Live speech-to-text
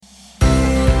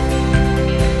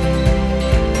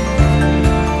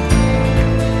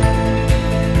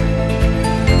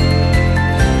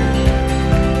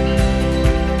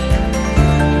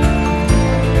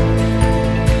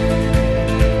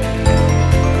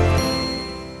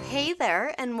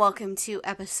there, and welcome to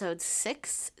episode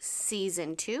 6,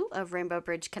 season 2 of Rainbow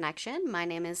Bridge Connection. My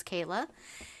name is Kayla,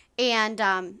 and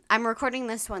I'm recording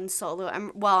this one solo.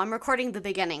 I'm recording the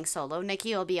beginning solo.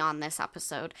 Nikki will be on this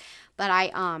episode, but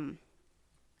I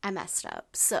messed up,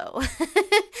 so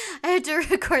I had to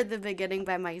record the beginning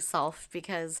by myself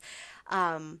because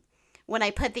when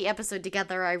I put the episode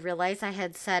together, I realized I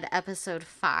had said episode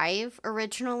 5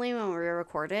 originally when we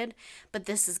recorded, but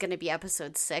this is going to be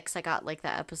episode 6. I got like the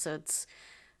episodes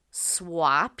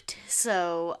swapped,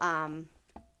 so I'm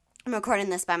recording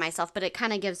this by myself, but it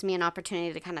kind of gives me an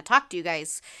opportunity to kind of talk to you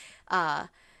guys a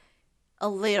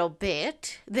little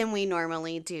bit than we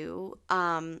normally do.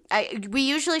 We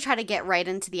usually try to get right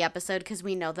into the episode because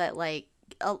we know that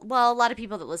a lot of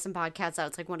people that listen to podcasts,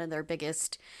 that's like one of their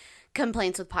biggest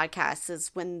complaints with podcasts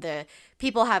is when the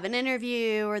people have an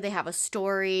interview or they have a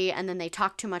story and then they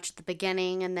talk too much at the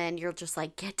beginning and then you're just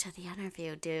like, get to the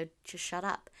interview, dude, just shut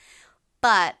up.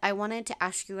 But I wanted to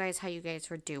ask you guys how you guys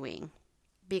were doing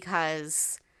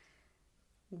because,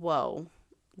 whoa,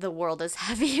 the world is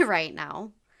heavy right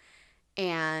now.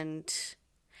 And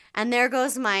there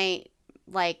goes my,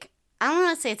 I don't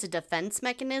want to say it's a defense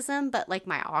mechanism, but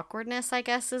my awkwardness, I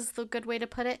guess, is the good way to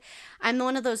put it. I'm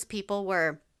one of those people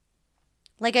where,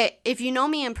 if you know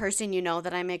me in person, you know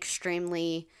that I'm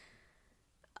extremely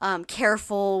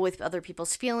careful with other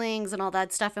people's feelings and all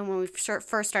that stuff. And when we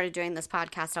first started doing this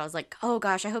podcast, I was like, oh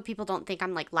gosh, I hope people don't think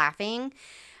I'm laughing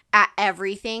at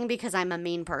everything because I'm a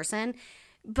mean person.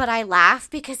 But I laugh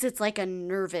because it's a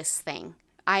nervous thing.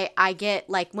 I get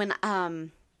when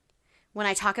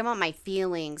I talk about my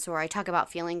feelings or I talk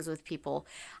about feelings with people,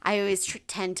 I always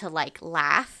tend to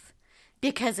laugh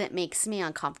because it makes me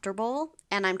uncomfortable,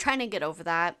 and I'm trying to get over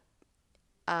that.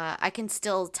 I can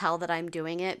still tell that I'm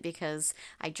doing it because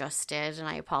I just did, and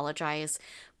I apologize,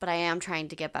 but I am trying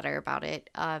to get better about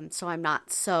it, so I'm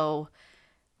not so,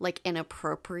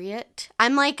 inappropriate.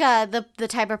 I'm the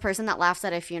type of person that laughs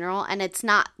at a funeral, and it's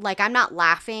not, I'm not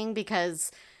laughing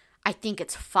because I think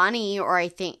it's funny, or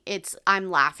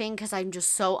I'm laughing because I'm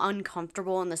just so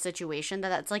uncomfortable in the situation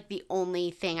that's the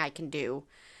only thing I can do.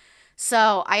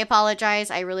 So I apologize.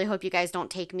 I really hope you guys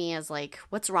don't take me as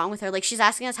what's wrong with her? She's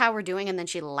asking us how we're doing and then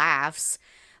she laughs.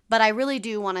 But I really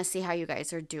do want to see how you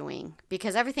guys are doing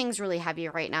because everything's really heavy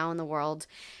right now in the world.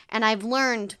 And I've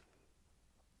learned,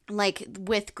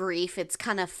 with grief, it's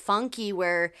kind of funky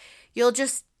where you'll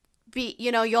just be,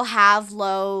 you'll have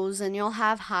lows and you'll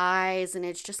have highs and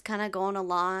it's just kind of going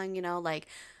along,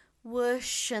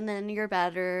 whoosh and then you're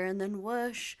better and then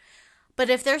whoosh. But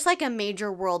if there's a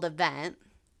major world event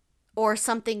or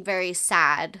something very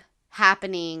sad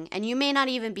happening, and you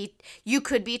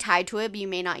could be tied to it, but you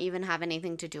may not even have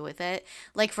anything to do with it.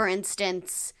 For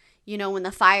instance, when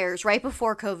the fires, right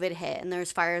before COVID hit, and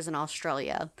there's fires in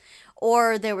Australia,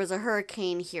 or there was a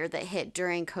hurricane here that hit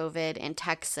during COVID in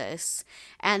Texas,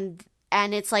 and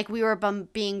it's we were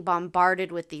being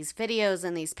bombarded with these videos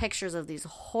and these pictures of these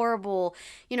horrible,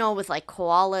 with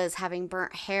koalas having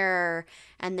burnt hair,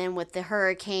 and then with the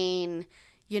hurricane,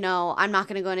 I'm not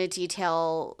going to go into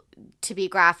detail to be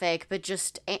graphic, but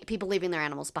just people leaving their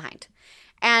animals behind.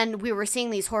 And we were seeing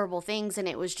these horrible things, and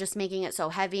it was just making it so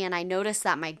heavy. And I noticed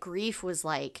that my grief was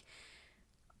high.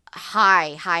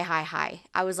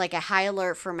 I was a high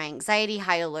alert for my anxiety,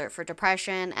 high alert for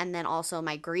depression. And then also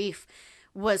my grief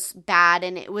was bad.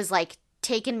 And it was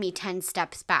taking me 10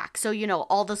 steps back. So,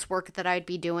 all this work that I'd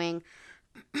be doing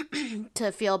to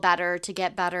feel better, to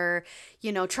get better,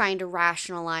 trying to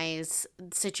rationalize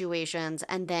situations,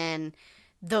 and then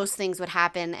those things would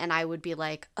happen and I would be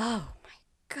like, oh my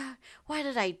God, why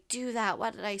did I do that? Why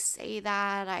did I say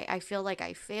that? I feel like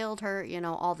I failed her,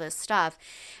 all this stuff.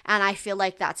 And I feel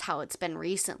like that's how it's been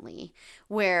recently,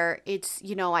 where it's,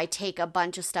 I take a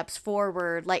bunch of steps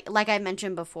forward, like I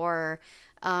mentioned before,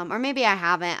 or maybe I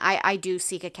haven't. I do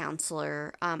seek a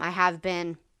counselor. I have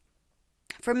been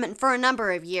for a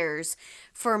number of years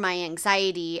for my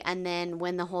anxiety. And then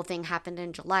when the whole thing happened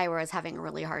in July where I was having a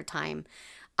really hard time,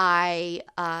 I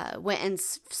went and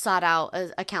sought out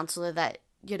a counselor that,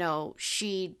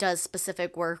 she does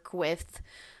specific work with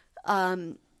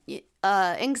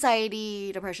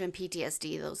anxiety, depression,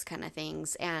 PTSD, those kind of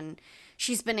things. And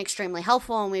she's been extremely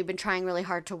helpful, and we've been trying really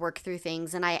hard to work through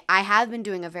things. And I have been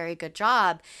doing a very good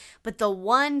job. But the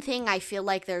one thing I feel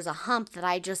like there's a hump that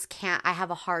I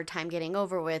have a hard time getting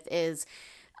over with is,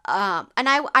 and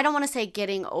I don't want to say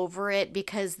getting over it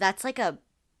because that's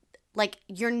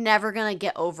you're never going to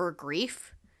get over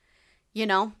grief,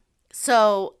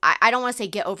 So I don't want to say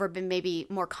get over, but maybe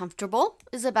more comfortable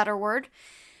is a better word.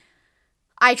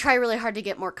 I try really hard to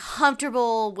get more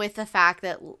comfortable with the fact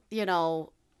that,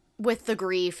 with the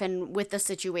grief and with the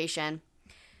situation.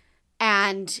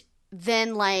 And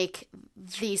then, like,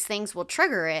 these things will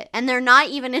trigger it. And they're not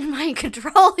even in my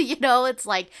control, you know? It's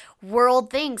like world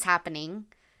things happening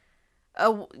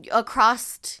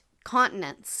across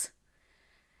continents.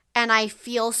 And I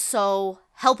feel so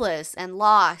helpless and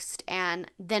lost.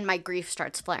 And then my grief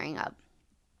starts flaring up.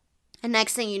 And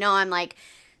next thing you know, I'm like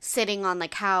sitting on the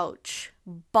couch,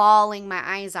 bawling my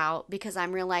eyes out because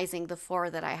I'm realizing the 4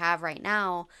 that I have right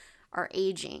now are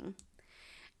aging.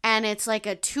 And it's like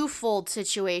a twofold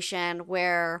situation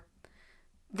where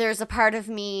there's a part of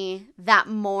me that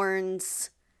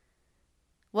mourns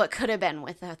what could have been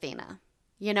with Athena.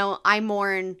 You know, I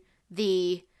mourn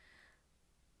the,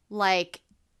 like,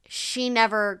 she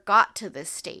never got to this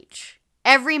stage.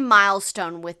 Every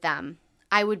milestone with them,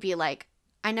 I would be like,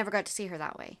 I never got to see her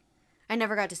that way. I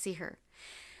never got to see her.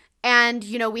 And,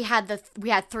 you know, we had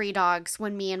 3 dogs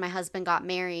when me and my husband got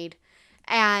married.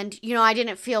 And, you know, I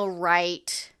didn't feel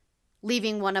right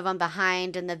leaving one of them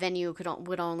behind, and the venue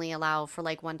would only allow for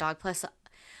like 1 dog. Plus,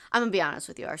 I'm going to be honest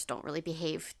with you, ours don't really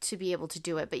behave to be able to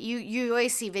do it. But you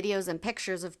always see videos and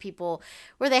pictures of people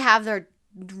where they have their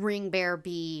ring bear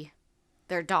be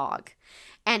their dog.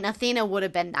 And Athena would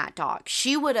have been that dog.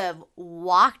 She would have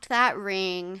walked that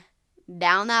ring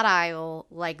down that aisle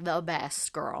like the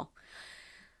best girl.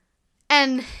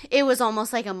 And it was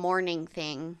almost like a mourning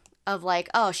thing of like,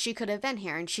 oh, she could have been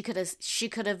here and she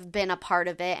could have been a part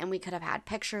of it and we could have had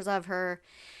pictures of her.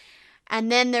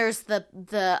 And then there's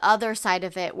the other side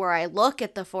of it where I look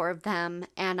at the 4 of them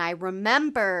and I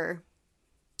remember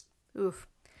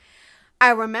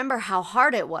how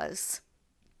hard it was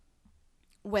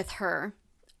with her.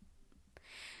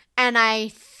 And I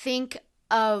think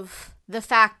of the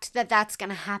fact that that's going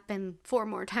to happen 4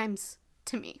 more times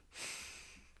to me.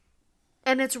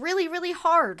 And it's really, really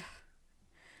hard.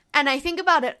 And I think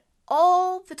about it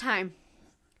all the time.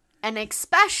 And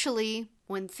especially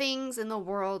when things in the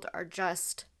world are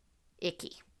just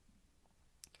icky.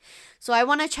 So I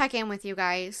want to check in with you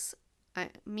guys.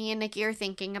 Me and Nikki are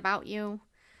thinking about you.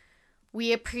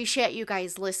 We appreciate you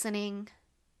guys listening.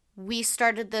 We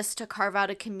started this to carve out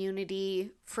a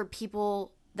community for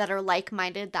people that are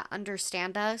like-minded, that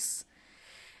understand us.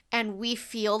 And we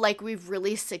feel like we've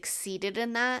really succeeded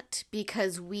in that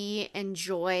because we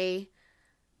enjoy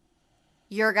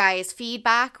your guys'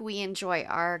 feedback. We enjoy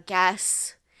our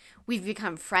guests. We've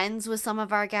become friends with some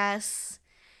of our guests.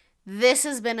 This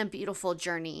has been a beautiful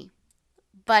journey,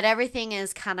 but everything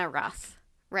is kind of rough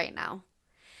right now.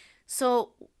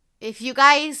 So if you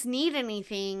guys need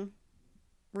anything,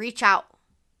 reach out.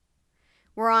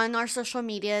 We're on our social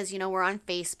medias. You know, we're on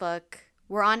Facebook.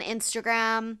 We're on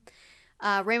Instagram.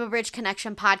 Rainbow Bridge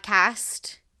Connection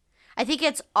Podcast. I think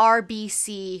it's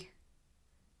RBC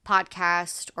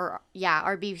Podcast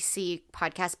RBC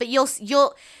Podcast. But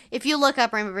you'll if you look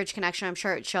up Rainbow Bridge Connection, I'm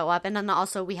sure it'd show up. And then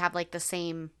also we have like the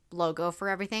same logo for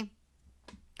everything.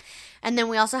 And then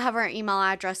we also have our email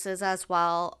addresses as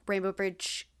well. Rainbow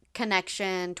Bridge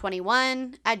Connection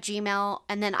 21 at Gmail.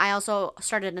 And then I also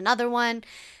started another one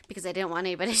because I didn't want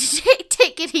anybody to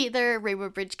take it either. Rainbow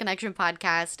Bridge Connection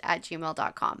Podcast at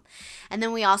gmail.com. And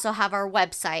then we also have our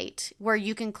website where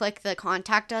you can click the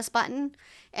contact us button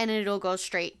and it'll go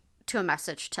straight to a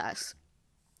message to us.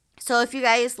 So if you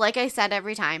guys, like I said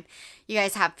every time, you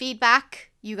guys have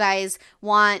feedback, you guys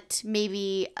want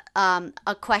maybe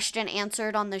a question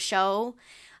answered on the show,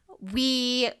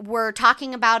 we were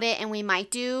talking about it and we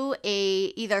might do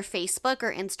either Facebook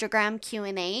or Instagram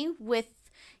Q&A with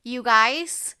you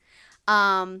guys.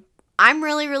 I'm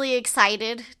really, really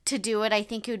excited to do it. I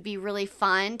think it would be really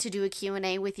fun to do a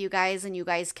Q&A with you guys and you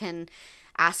guys can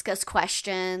ask us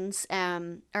questions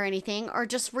or anything, or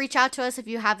just reach out to us if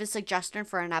you have a suggestion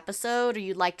for an episode or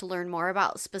you'd like to learn more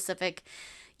about a specific,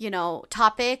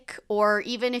 topic, or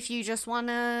even if you just want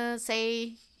to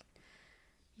say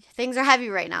things are heavy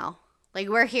right now. Like,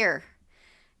 we're here.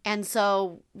 And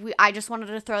so I just wanted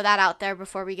to throw that out there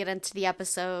before we get into the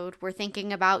episode. We're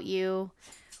thinking about you.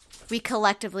 We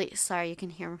collectively, sorry, you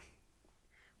can hear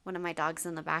one of my dogs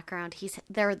in the background.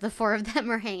 The 4 of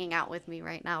them are hanging out with me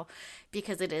right now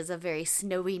because it is a very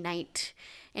snowy night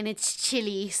and it's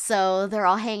chilly. So they're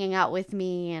all hanging out with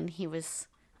me, and he was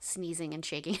sneezing and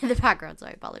shaking in the background, so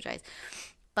I apologize.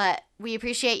 But we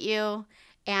appreciate you,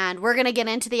 and we're going to get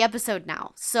into the episode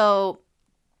now. So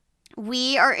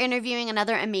we are interviewing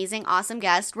another amazing, awesome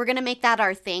guest. We're going to make that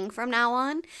our thing from now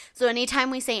on. So anytime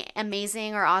we say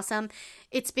amazing or awesome,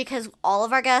 it's because all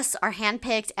of our guests are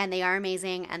handpicked and they are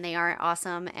amazing and they are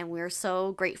awesome. And we're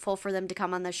so grateful for them to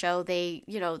come on the show. They,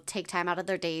 take time out of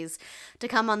their days to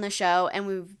come on the show.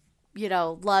 And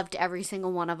loved every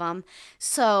single one of them.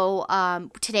 So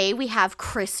today we have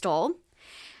Crystal.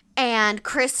 And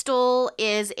Crystal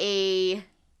is a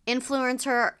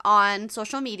influencer on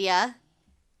social media.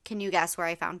 Can you guess where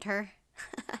I found her?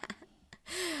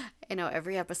 I know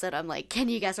every episode I'm like, can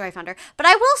you guess where I found her? But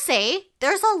I will say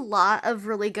there's a lot of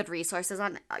really good resources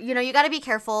on, you got to be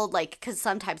careful, like, because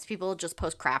sometimes people just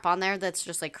post crap on there that's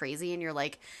just like crazy and you're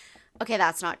like, okay,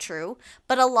 that's not true.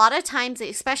 But a lot of times,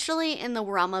 especially in the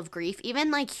realm of grief, even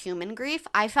like human grief,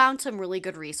 I found some really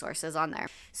good resources on there.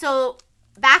 So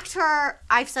back to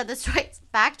I've said this twice,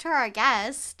 back to our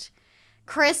guest,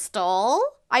 Crystal.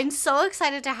 I'm so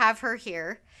excited to have her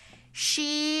here.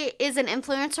 She is an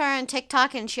influencer on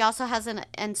TikTok, and she also has an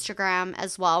Instagram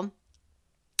as well.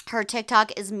 Her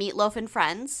TikTok is Meatloaf and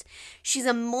Friends. She's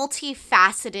a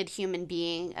multifaceted human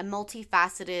being, a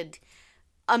multifaceted,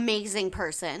 amazing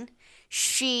person.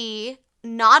 She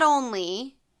not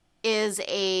only is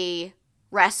a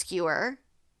rescuer,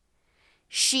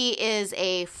 she is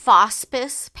a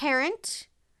hospice parent,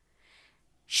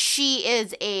 she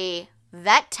is a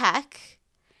vet tech,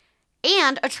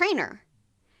 and a trainer.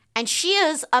 And she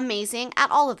is amazing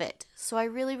at all of it. So I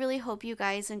really, really hope you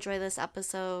guys enjoy this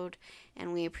episode.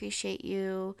 And we appreciate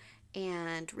you.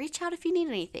 And reach out if you need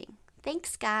anything.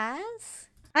 Thanks, guys.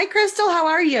 Hi, Crystal. How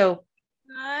are you?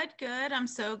 Good. I'm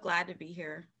so glad to be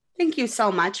here. Thank you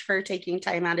so much for taking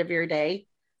time out of your day.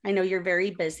 I know you're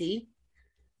very busy.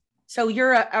 So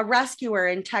you're a rescuer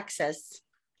in Texas.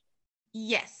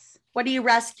 Yes. What do you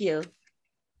rescue?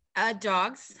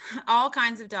 Dogs, all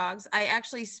kinds of dogs. I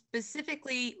actually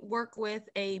specifically work with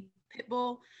a pit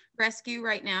bull rescue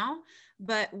right now,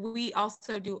 but we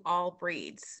also do all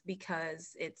breeds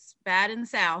because it's bad in the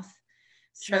South.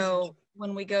 So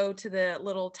when we go to the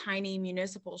little tiny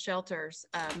municipal shelters,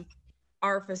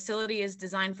 our facility is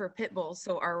designed for pit bulls.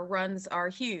 So our runs are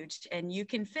huge and you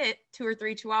can fit 2 or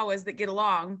 3 Chihuahuas that get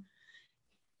along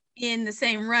in the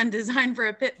same run designed for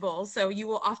a pit bull. So you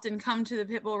will often come to the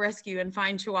pit bull rescue and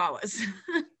find Chihuahuas.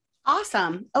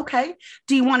 Awesome. Okay.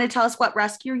 Do you want to tell us what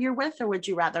rescue you're with, or would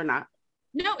you rather not?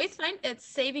 No, it's fine. It's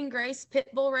Saving Grace Pit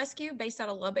Bull Rescue based out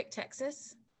of Lubbock,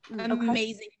 Texas. Okay.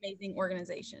 Amazing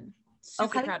organization.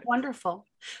 Super proud of wonderful.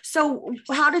 So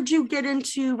how did you get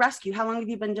into rescue? How long have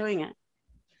you been doing it?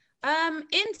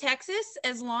 In Texas,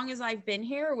 as long as I've been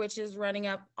here, which is running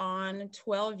up on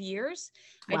 12 years,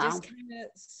 wow. I just kind of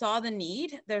saw the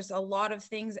need. There's a lot of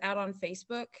things out on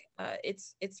Facebook.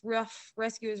 It's rough.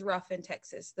 Rescue is rough in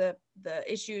Texas. The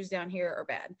issues down here are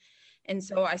bad. And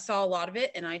so I saw a lot of it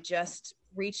and I just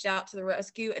reached out to the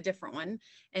rescue, a different one,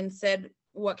 and said,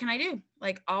 what can I do?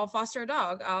 Like, I'll foster a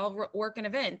dog. I'll work an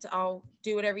event. I'll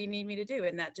do whatever you need me to do.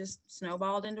 And that just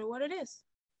snowballed into what it is.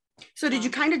 So did you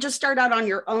kind of just start out on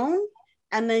your own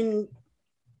and then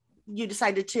you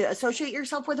decided to associate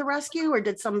yourself with a rescue, or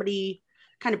did somebody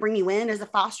kind of bring you in as a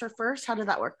foster first? How did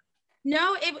that work?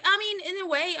 No, in a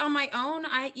way on my own.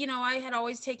 I had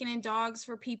always taken in dogs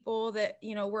for people that,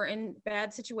 were in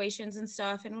bad situations and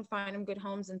stuff and would find them good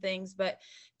homes and things. But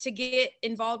to get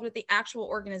involved with the actual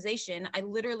organization, I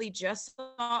literally just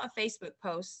saw a Facebook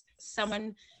post.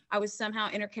 Someone I was somehow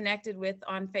interconnected with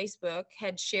on Facebook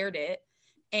had shared it.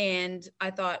 And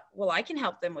I thought, well, I can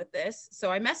help them with this.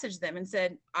 So I messaged them and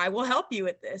said, I will help you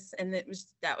with this. And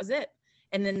that was it.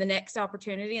 And then the next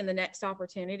opportunity and the next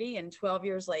opportunity. And 12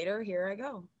 years later, here I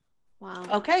go. Wow.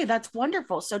 Okay. That's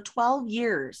wonderful. So 12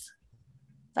 years.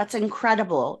 That's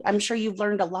incredible. I'm sure you've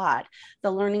learned a lot.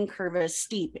 The learning curve is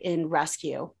steep in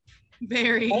rescue.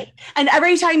 Very. Right? And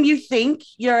every time you think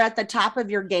you're at the top of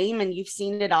your game and you've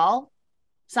seen it all,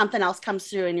 something else comes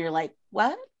through and you're like,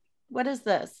 what? What is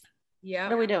this? Yeah.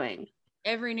 What are we doing?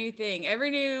 Every new thing,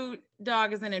 every new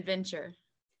dog is an adventure.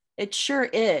 It sure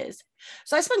is.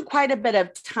 So I spent quite a bit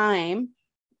of time,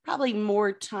 probably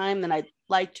more time than I'd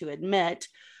like to admit,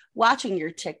 watching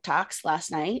your TikToks last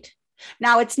night.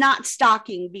 Now, it's not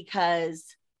stalking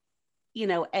because,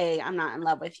 A, I'm not in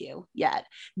love with you yet.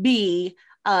 B,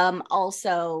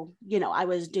 also, I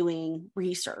was doing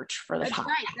research for the podcast.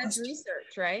 Right. That's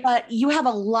research, right? But you have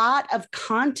a lot of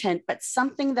content, but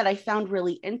something that I found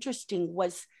really interesting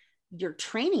was your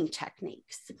training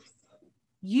techniques.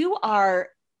 You are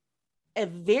a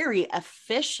very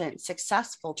efficient,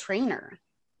 successful trainer.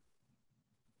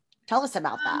 Tell us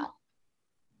about that.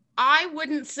 I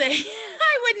wouldn't say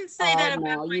that about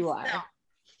myself. You are.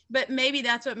 But maybe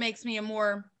that's what makes me a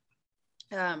more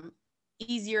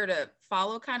easier to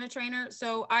follow kind of trainer.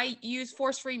 So I use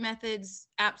force-free methods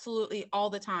absolutely all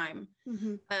the time.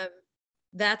 Mm-hmm.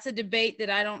 That's a debate that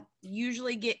I don't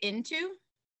usually get into.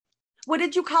 What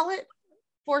did you call it?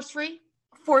 Force-free.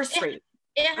 Force-free.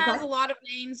 It has a lot of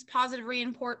names: positive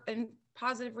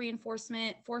positive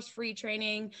reinforcement, force-free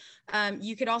training.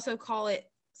 You could also call it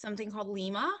something called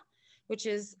Lima, which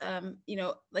is,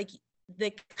 like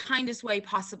the kindest way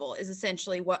possible is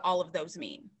essentially what all of those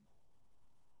mean.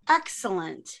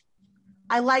 Excellent.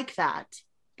 I like that.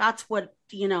 That's what,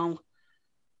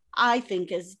 I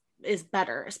think is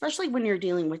better, especially when you're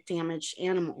dealing with damaged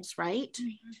animals, right?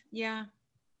 Yeah.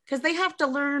 Because they have to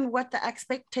learn what the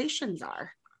expectations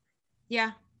are.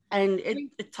 Yeah. And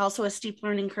it's also a steep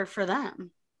learning curve for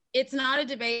them. It's not a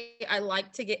debate I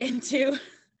like to get into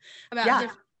about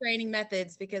different training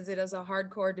methods because it is a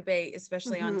hardcore debate,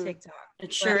 especially on TikTok.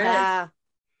 It sure is.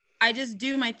 I just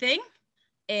do my thing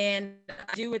and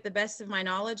I do with the best of my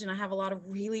knowledge. And I have a lot of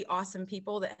really awesome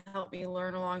people that help me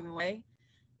learn along the way,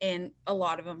 and a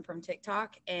lot of them from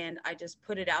TikTok. And I just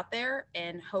put it out there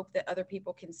and hope that other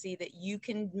people can see that you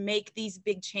can make these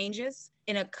big changes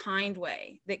in a kind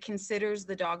way that considers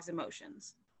the dog's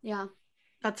emotions. Yeah,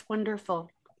 that's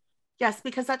wonderful. Yes,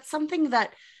 because that's something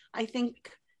that I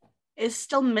think is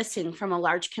still missing from a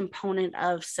large component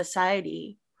of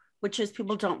society, which is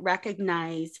people don't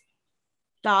recognize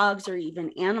dogs or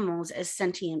even animals as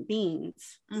sentient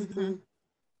beings. Mm-hmm.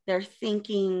 They're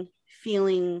thinking,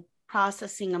 feeling,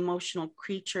 processing emotional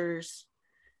creatures,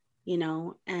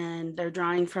 and they're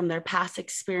drawing from their past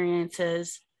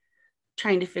experiences,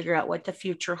 trying to figure out what the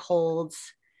future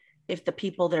holds, if the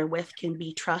people they're with can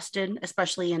be trusted,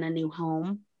 especially in a new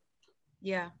home.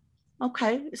 Yeah.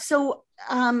 Okay. So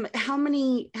how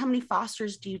many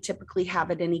fosters do you typically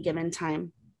have at any given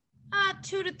time?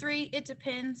 2 to 3. It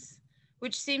depends,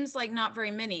 which seems like not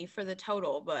very many for the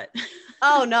total, but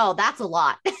oh no, that's a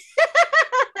lot.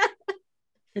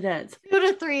 It is. 2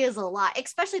 to 3 is a lot,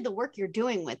 especially the work you're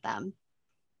doing with them.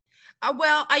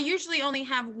 Well, I usually only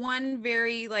have one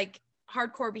very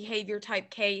hardcore behavior type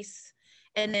case,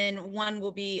 and then one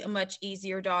will be a much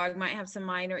easier dog, might have some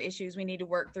minor issues we need to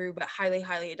work through, but highly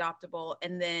adoptable.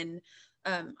 And then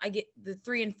I get the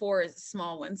 3 and 4 is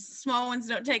small ones. Small ones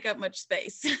don't take up much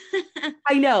space.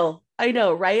 I know,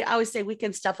 right? I always say we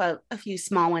can stuff a few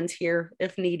small ones here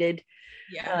if needed.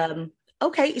 Yeah.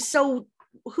 Okay, so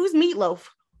who's Meatloaf?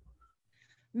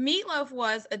 Meatloaf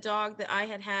was a dog that I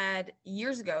had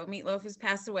years ago. Meatloaf has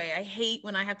passed away. I hate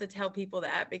when I have to tell people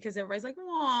that because everybody's like,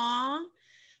 "Aw."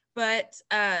 But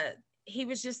he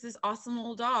was just this awesome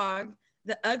little dog,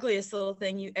 the ugliest little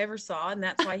thing you ever saw. And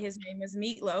that's why his name is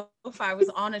Meatloaf. I was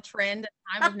on a trend at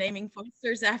the time of naming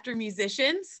fosters after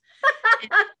musicians.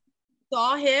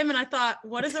 Saw him and I thought,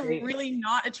 what is a really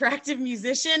not attractive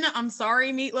musician? I'm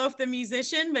sorry, Meatloaf the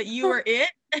musician, but you are it.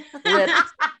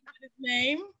 His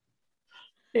name.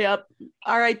 Yep.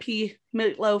 R.I.P.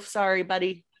 Meatloaf. Sorry,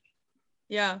 buddy.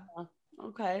 Yeah.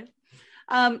 Okay.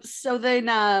 So then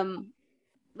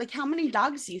how many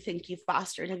dogs do you think you've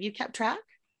fostered? Have you kept track?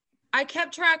 I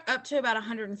kept track up to about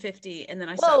 150 and then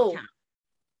I stopped counting.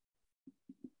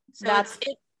 So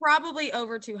it's probably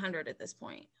over 200 at this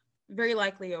point. Very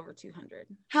likely over 200.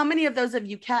 How many of those have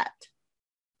you kept?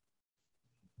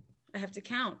 I have to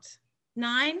count.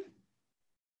 9.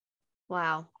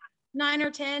 Wow. 9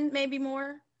 or 10, maybe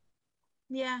more.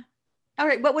 Yeah. All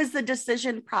right. What was the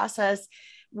decision process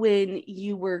when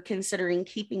you were considering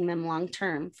keeping them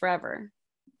long-term forever?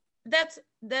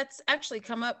 That's actually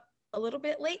come up a little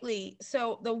bit lately.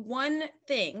 So the one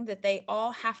thing that they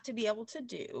all have to be able to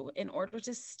do in order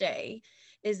to stay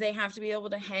is they have to be able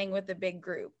to hang with a big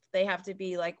group. They have to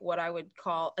be like what I would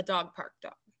call a dog park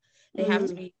dog. They have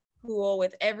to be cool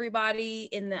with everybody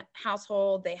in the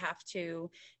household. They have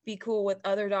to be cool with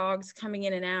other dogs coming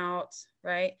in and out,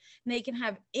 right? And they can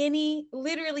have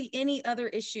literally any other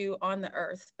issue on the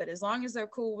earth, but as long as they're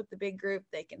cool with the big group,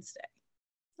 they can stay.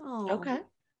 Oh, okay.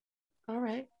 All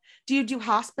right. Do you do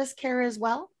hospice care as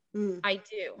well? I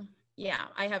do. Yeah.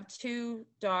 I have 2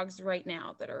 dogs right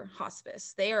now that are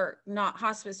hospice. They are not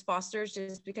hospice fosters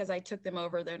just because I took them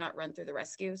over. They're not run through the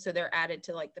rescue. So they're added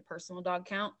to the personal dog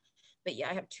count. But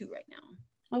yeah, I have 2 right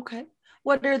now. Okay.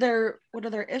 What are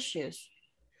their issues?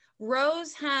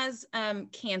 Rose has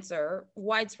cancer,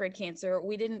 widespread cancer.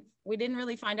 We didn't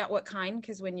really find out what kind,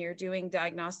 because when you're doing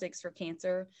diagnostics for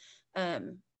cancer,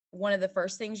 one of the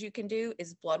first things you can do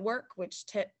is blood work, which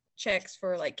checks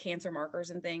for cancer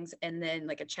markers and things, and then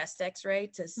a chest x-ray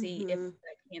to see if the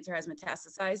cancer has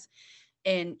metastasized.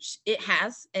 And it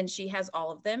has, and she has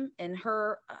all of them. And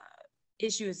her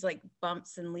issue is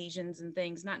bumps and lesions and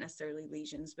things, not necessarily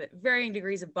lesions, but varying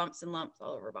degrees of bumps and lumps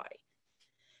all over her body.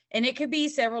 And it could be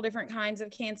several different kinds of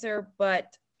cancer,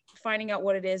 but finding out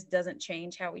what it is doesn't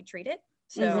change how we treat it.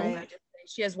 So I just say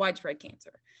she has widespread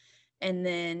cancer. And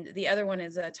then the other one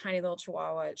is a tiny little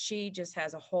Chihuahua. She just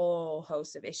has a whole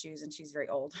host of issues and she's very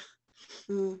old.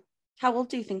 How old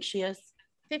do you think she is?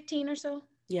 15 or so.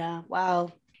 Yeah. Wow.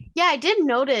 Yeah, I did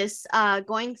notice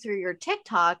going through your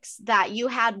TikToks that you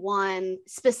had one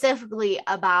specifically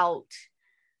about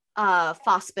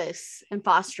hospice and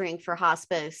fostering for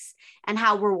hospice and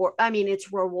how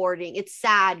it's rewarding. It's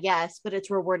sad, yes, but it's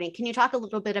rewarding. Can you talk a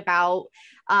little bit about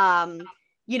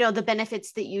the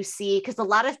benefits that you see? Because a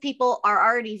lot of people are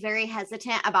already very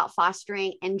hesitant about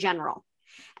fostering in general.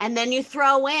 And then you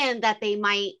throw in that they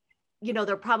might,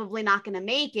 they're probably not going to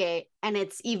make it. And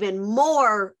it's even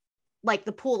more like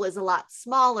the pool is a lot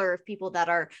smaller of people that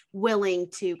are willing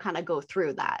to kind of go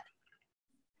through that.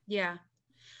 Yeah.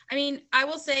 I mean, I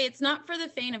will say it's not for the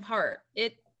faint of heart.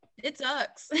 It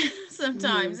sucks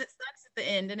sometimes. It sucks at the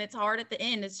end, and it's hard at the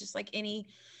end. It's just like any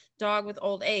dog with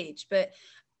old age. But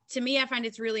to me, I find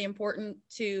it's really important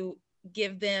to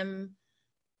give them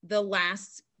the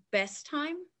last best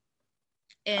time.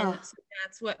 And so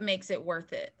that's what makes it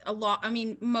worth it.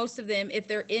 Most of them, if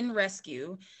they're in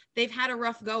rescue, they've had a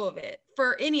rough go of it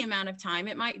for any amount of time.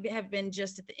 It might have been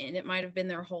just at the end. It might have been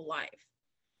their whole life.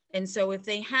 And so if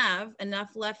they have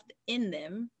enough left in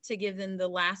them to give them the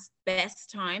last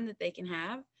best time that they can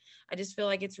have, I just feel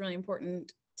like it's really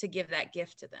important to give that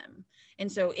gift to them.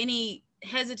 And so any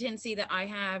hesitancy that I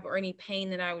have or any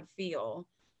pain that I would feel,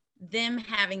 them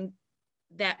having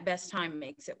that best time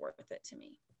makes it worth it to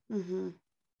me. Mm-hmm.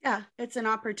 Yeah, it's an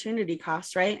opportunity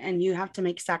cost, right? And you have to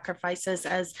make sacrifices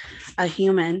as a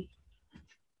human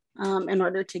in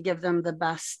order to give them the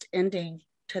best ending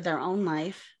to their own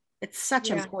life. It's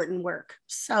such important work.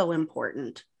 So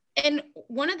important. And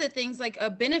one of the things, like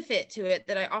a benefit to it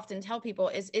that I often tell people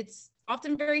is it's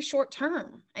often very short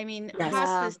term. I mean,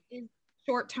 hospice is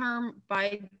short term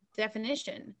by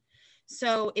definition.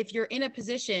 So if you're in a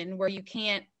position where you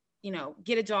can't,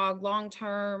 get a dog long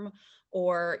term,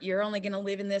 or you're only going to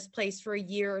live in this place for a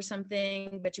year or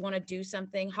something, but you want to do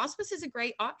something, hospice is a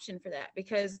great option for that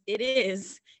because it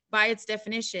is, by its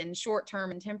definition, short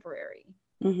term and temporary.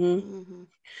 Mm-hmm. Mm-hmm.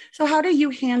 So how do you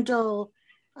handle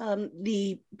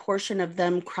the portion of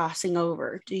them crossing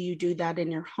over? Do you do that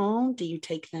in your home? Do you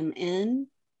take them in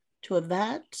to a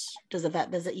vet? Does a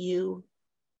vet visit you?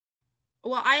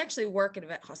 Well, I actually work at a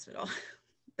vet hospital.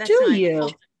 That's do you?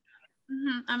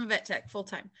 I'm a vet tech full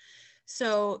time.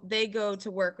 So they go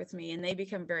to work with me and they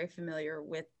become very familiar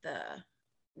with the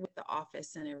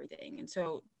office and everything. And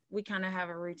so we kind of have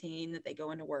a routine that they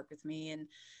go into work with me, and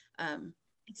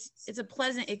it's a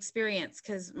pleasant experience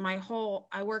because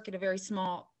I work at a very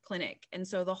small clinic. And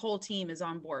so the whole team is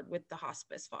on board with the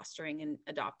hospice, fostering and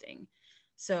adopting.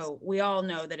 So we all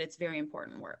know that it's very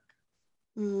important work.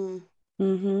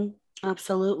 Mm-hmm.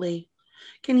 Absolutely.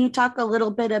 Can you talk a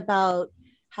little bit about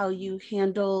how you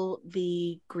handle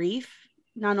the grief,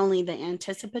 not only the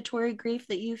anticipatory grief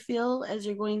that you feel as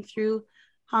you're going through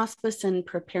hospice and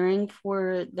preparing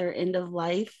for their end of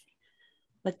life,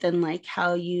 but then like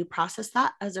how you process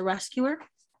that as a rescuer?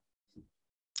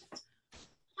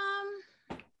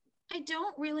 I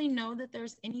don't really know that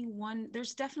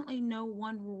there's definitely no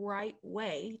one right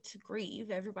way to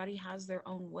grieve. Everybody has their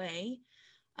own way.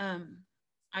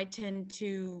 I tend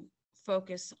to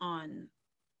focus on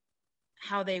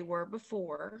how they were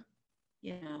before,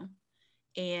 and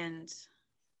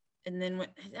then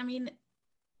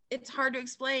it's hard to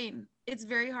explain. It's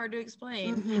very hard to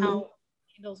explain how it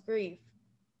handles grief.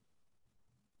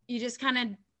 You just kind of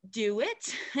do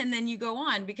it and then you go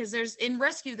on, because in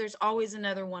rescue, there's always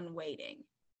another one waiting.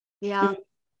 Yeah.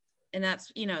 And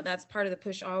that's part of the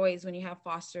push always when you have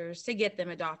fosters, to get them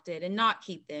adopted and not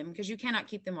keep them, because you cannot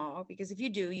keep them all, because if you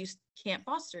do, you can't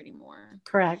foster anymore.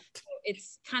 Correct. So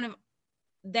it's kind of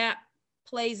that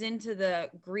plays into the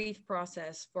grief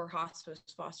process for hospice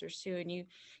fosters too.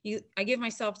 And I give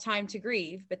myself time to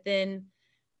grieve, but then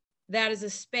that is a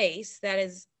space that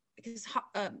is, because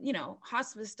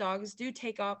hospice dogs do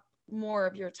take up more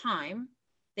of your time.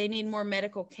 They need more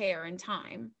medical care and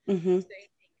time. Mm-hmm. So you think,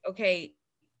 okay,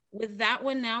 with that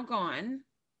one now gone,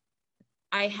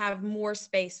 I have more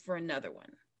space for another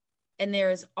one, and there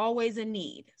is always a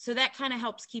need. So that kind of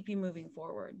helps keep you moving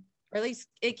forward, or at least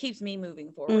it keeps me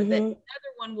moving forward. That another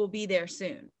one will be there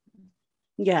soon.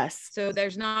 Yes. So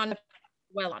there's not enough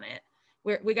well on it.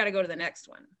 We got to go to the next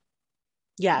one.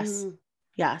 Yes.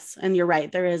 Yes. And you're right.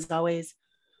 There is always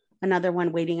another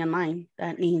one waiting in line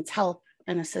that needs help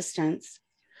and assistance.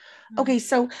 Okay.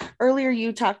 So earlier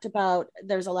you talked about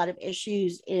there's a lot of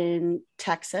issues in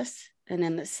Texas and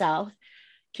in the South.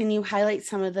 Can you highlight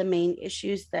some of the main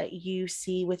issues that you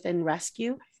see within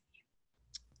rescue?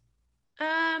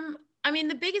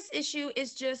 The biggest issue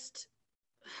is just,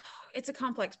 it's a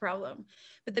complex problem,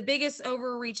 but the biggest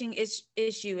overreaching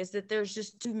issue is that there's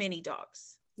just too many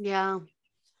dogs. Yeah.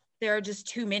 there are just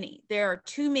too many. There are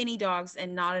too many dogs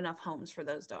and not enough homes for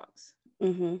those dogs.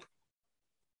 Mm-hmm.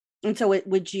 And so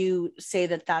would you say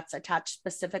that that's attached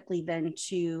specifically then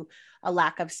to a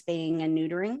lack of spaying and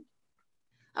neutering?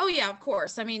 Oh yeah, of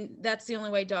course. I mean, that's the only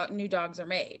way new dogs are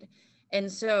made.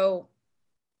 And so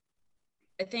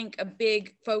I think a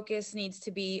big focus needs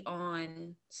to be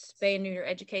on spay and neuter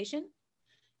education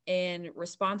and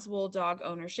responsible dog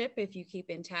ownership if you keep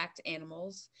intact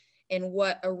animals, and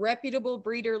what a reputable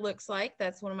breeder looks like.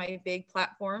 That's one of my big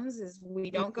platforms, is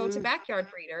we don't go to backyard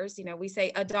breeders. You know, we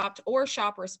say adopt or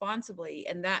shop responsibly.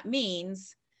 And that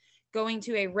means going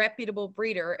to a reputable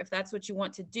breeder if that's what you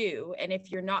want to do. And if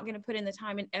you're not going to put in the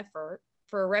time and effort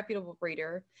for a reputable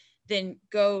breeder, then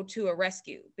go to a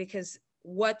rescue, because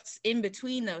what's in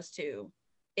between those two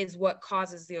is what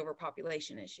causes the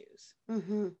overpopulation issues.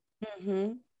 Mm-hmm.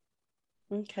 Mm-hmm.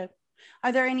 Okay.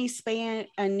 Are there any spay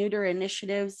and neuter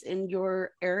initiatives in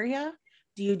your area?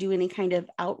 Do you do any kind of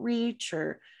outreach,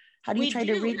 or how do you try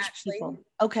to reach people?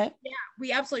 Okay. Yeah,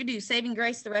 we absolutely do. Saving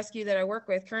Grace, the rescue that I work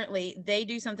with currently, they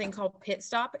do something called Pit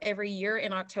Stop every year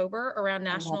in October around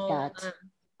National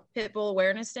Pit Bull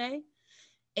Awareness Day.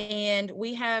 And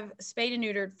we have spayed and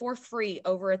neutered for free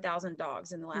over 1,000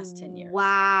 dogs in the last 10 years.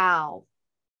 Wow.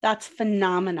 That's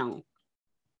phenomenal.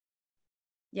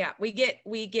 Yeah, we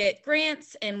get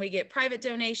grants and we get private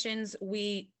donations.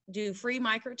 We do free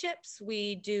microchips.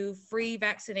 We do free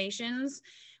vaccinations.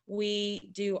 We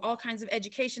do all kinds of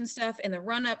education stuff in the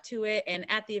run up to it and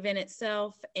at the event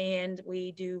itself. And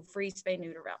we do free spay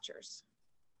neuter vouchers.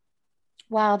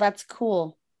 Wow, that's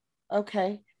cool.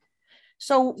 Okay.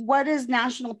 So what does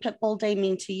National Pit Bull Day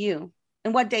mean to you?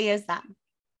 And what day is that?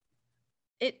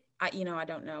 I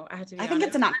don't know. I think honest.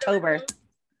 It's in October.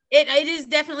 It is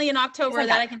definitely in October, like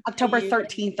that I can October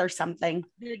 13th or something.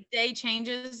 The day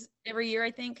changes every year,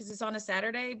 I think, because it's on a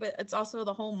Saturday, but it's also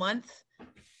the whole month.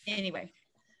 Anyway.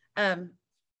 October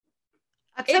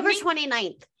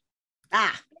 29th.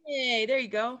 Hey, there you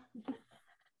go.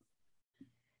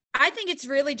 I think it's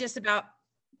really just about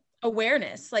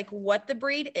awareness, like what the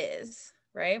breed is,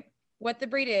 right? What the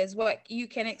breed is, what you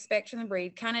can expect from the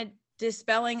breed, kind of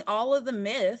dispelling all of the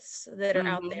myths that are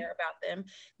out there about them.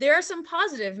 There are some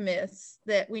positive myths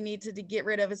that we need to get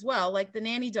rid of as well, like the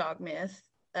nanny dog myth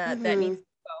that needs to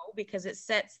go, because it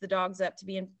sets the dogs up to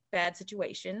be in bad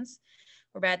situations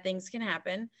where bad things can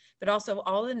happen, but also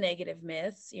all the negative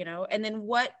myths, and then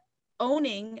what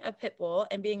owning a pit bull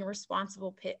and being a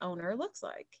responsible pit owner looks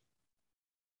like.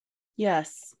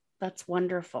 Yes, that's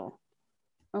wonderful.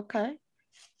 Okay.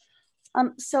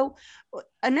 So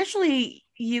initially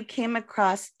you came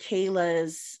across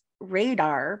Kayla's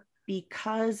radar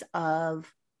because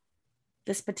of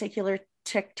this particular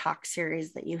TikTok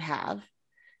series that you have.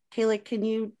 Kayla, can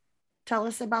you tell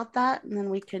us about that? And then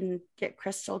we can get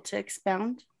Crystal to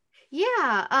expound.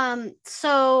 Yeah.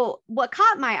 So what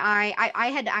caught my eye, I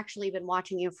had actually been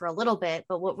watching you for a little bit,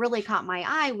 but what really caught my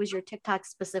eye was your TikTok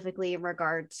specifically in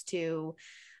regards to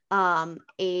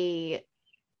a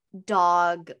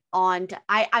dog on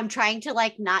I'm trying to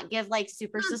like not give like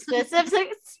super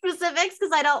specifics because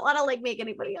I don't want to like make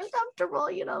anybody uncomfortable,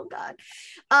 God.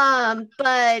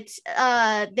 But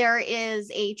there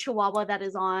is a Chihuahua that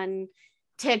is on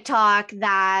TikTok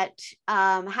that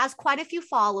has quite a few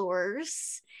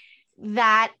followers,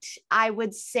 that I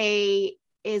would say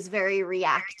is very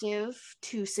reactive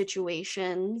to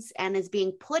situations and is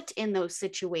being put in those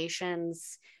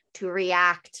situations to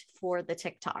react for the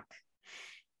TikTok.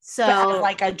 So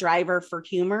like a driver for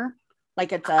humor,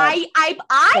 like it's I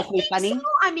think funny. So.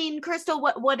 I mean, Crystal,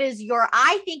 what is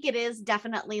I think it is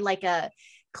definitely like a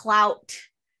clout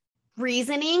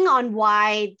reasoning on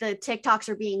why the TikToks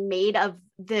are being made of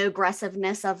the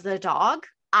aggressiveness of the dog.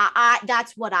 I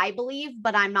that's what I believe,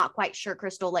 but I'm not quite sure,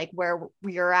 Crystal, like where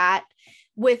you're at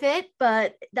with it,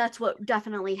 but that's what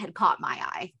definitely had caught my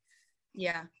eye.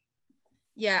 Yeah.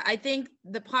 I think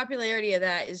the popularity of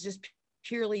that is just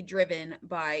purely driven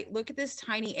by, look at this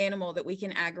tiny animal that we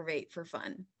can aggravate for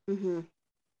fun.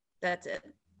 That's it.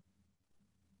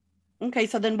 Okay,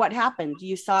 so then what happened?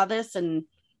 You saw this, and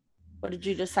what did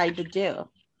you decide to do?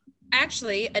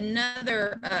 Actually,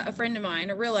 a friend of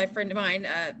mine, a real life friend of mine,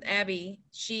 Abby,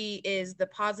 she is the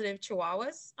Positive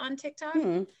Chihuahuas on TikTok.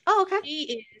 Oh,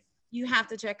 okay. You have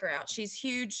to check her out. She's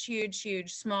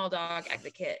huge small dog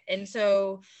advocate. And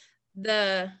so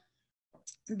the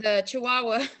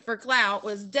Chihuahua for clout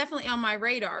was definitely on my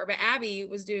radar, but Abby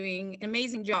was doing an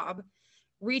amazing job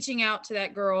reaching out to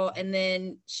that girl. And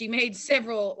then she made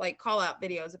several like call out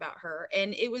videos about her.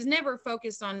 And it was never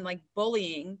focused on like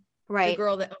bullying the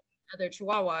girl that owned another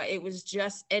Chihuahua. It was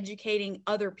just educating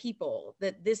other people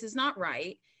that this is not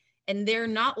right. and they're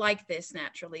not like this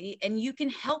naturally, and you can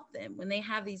help them when they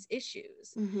have these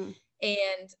issues. Mm-hmm.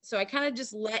 And so I kind of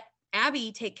just let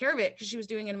Abby take care of it because she was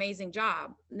doing an amazing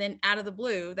job. And then out of the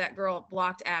blue, that girl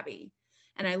blocked Abby.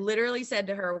 And I literally said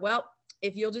to her, well,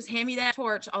 if you'll just hand me that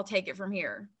torch, I'll take it from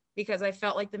here, because I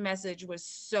felt like the message was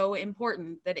so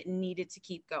important that it needed to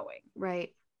keep going.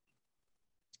 Right.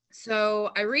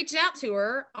 So I reached out to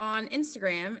her on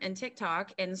Instagram and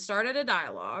TikTok and started a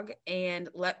dialogue and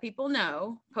let people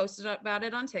know, posted about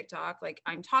it on TikTok. Like,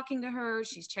 I'm talking to her,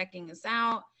 she's checking us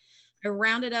out. I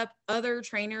rounded up other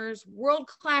trainers,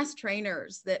 world-class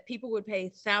trainers that people would pay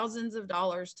thousands of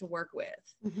dollars to work with,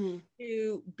 Mm-hmm.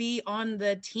 to be on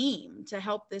the team to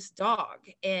help this dog.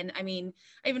 And I mean,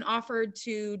 I even offered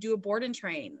to do a board and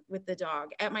train with the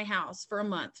dog at my house for a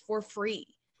month for free.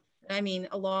 I mean,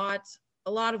 a lot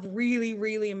of really,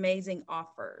 really amazing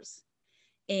offers.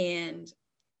 And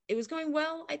it was going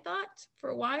well, I thought, for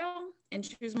a while. And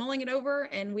she was mulling it over,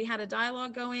 and we had a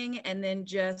dialogue going. And then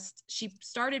she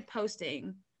started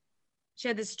posting. She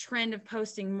had this trend of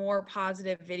posting more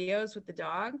positive videos with the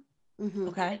dog. Mm-hmm.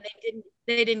 Okay. And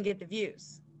they didn't get the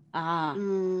views. Ah.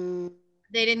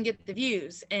 They didn't get the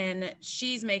views. And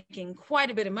she's making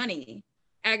quite a bit of money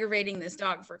aggravating this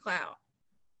dog for clout.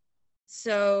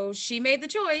 So she made the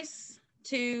choice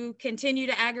to continue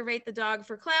to aggravate the dog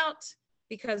for clout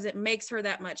because it makes her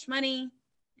that much money.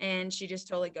 And she just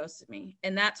totally ghosted me.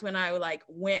 And that's when I like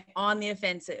went on the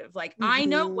offensive. Like, Mm-hmm. I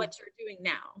know what you're doing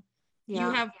now. Yeah.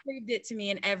 You have proved it to me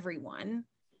and everyone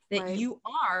that Right. you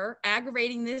are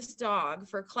aggravating this dog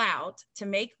for clout to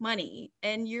make money,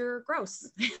 and you're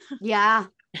gross. Yeah,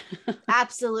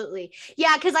 absolutely.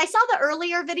 Yeah, because I saw the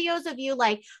earlier videos of you,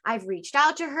 like, I've reached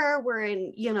out to her. We're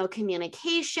in,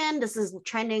 communication. This is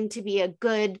trending to be a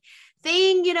good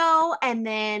thing, and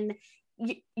then,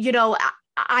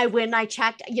 I went and I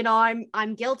checked,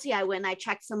 I'm guilty. I went and I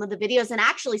checked some of the videos, and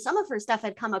actually some of her stuff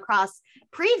had come across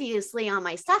previously on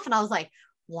my stuff. And I was like,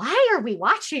 why are we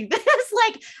watching this?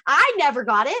 Like, I never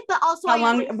got it, but also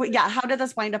how did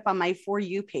this wind up on my For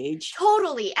You page?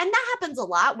 Totally. And that happens a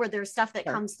lot where there's stuff that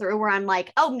Sure. comes through where I'm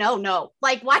like, oh, no,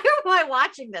 like, why am I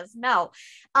watching this? No.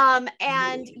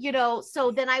 And,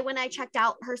 so then when I checked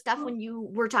out her stuff, when you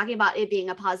were talking about it being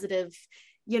a positive,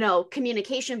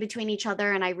 communication between each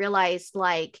other, and I realized,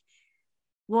 like,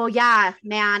 well, yeah,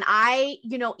 man,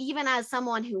 even as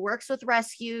someone who works with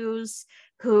rescues,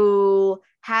 who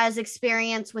has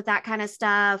experience with that kind of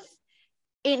stuff,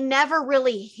 it never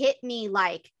really hit me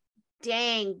like,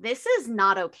 dang, this is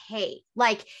not okay.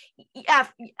 Like,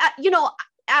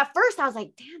 at first I was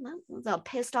like, damn, that was a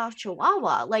pissed off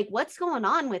Chihuahua. Like, what's going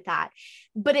on with that?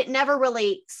 But it never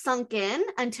really sunk in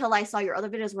until I saw your other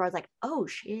videos where I was like, oh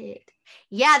shit.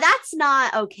 Yeah, that's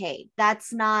not okay.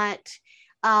 That's not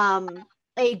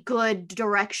a good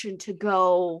direction to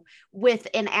go with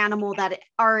an animal that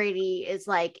already is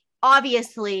like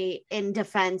obviously in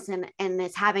defense and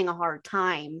is having a hard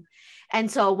time. And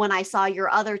so when I saw your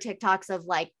other TikToks of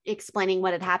like explaining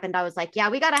what had happened, I was like, yeah,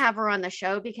 we got to have her on the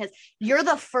show, because you're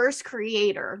the first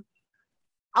creator,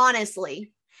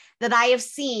 honestly, that I have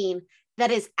seen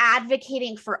that is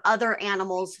advocating for other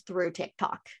animals through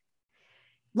TikTok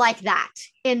like that,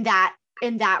 in that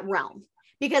realm.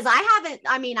 Because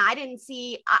I didn't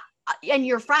see, and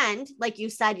your friend, like you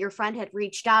said, your friend had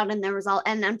reached out, and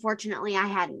and unfortunately I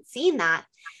hadn't seen that.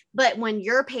 But when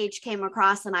your page came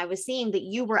across and I was seeing that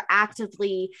you were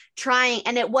actively trying,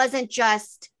 and it wasn't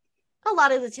just a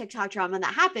lot of the TikTok drama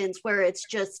that happens where it's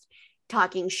just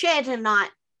talking shit and not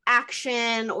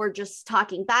action, or just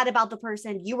talking bad about the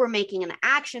person. You were making an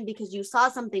action because you saw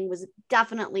something was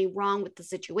definitely wrong with the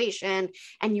situation,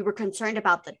 and you were concerned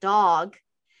about the dog.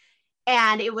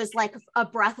 And it was like a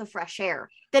breath of fresh air,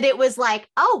 that it was like,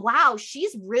 oh, wow,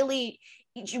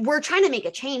 we're trying to make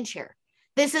a change here.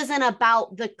 This isn't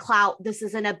about the clout. This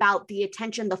isn't about the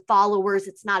attention, the followers.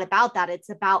 It's not about that. It's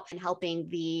about helping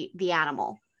the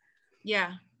animal.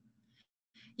 Yeah.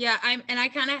 Yeah. I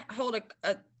kind of hold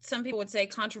a some people would say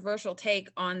controversial take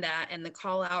on that. And the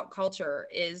call out culture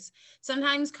is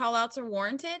sometimes call outs are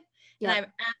warranted. Yep. And I have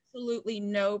absolutely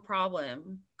no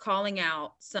problem calling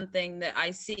out something that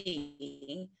I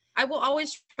see. I will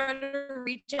always try to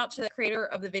reach out to the creator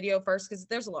of the video first, because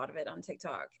there's a lot of it on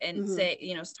TikTok, and say,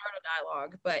 start a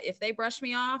dialogue. But if they brush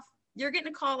me off, you're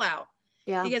getting a call out.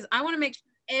 Yeah. Because I want to make sure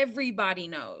everybody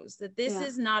knows that this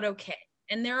is not okay.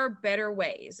 And there are better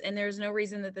ways. And there's no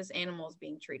reason that this animal is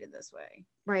being treated this way.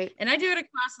 Right. And I do it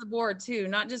across the board too,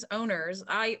 not just owners.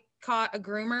 I caught a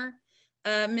groomer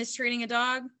mistreating a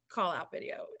dog, call out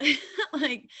video.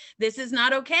 Like, this is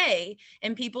not okay.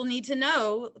 And people need to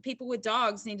know, people with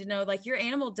dogs need to know, like, your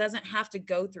animal doesn't have to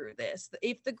go through this.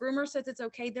 If the groomer says it's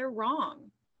okay, they're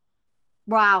wrong.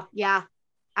 Wow. Yeah,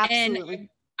 absolutely. And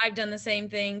I've done the same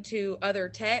thing to other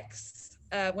techs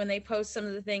when they post some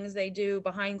of the things they do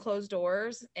behind closed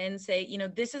doors and say, you know,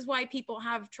 this is why people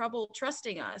have trouble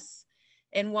trusting us.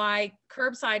 And why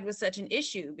curbside was such an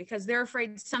issue, because they're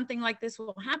afraid something like this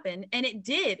will happen. And it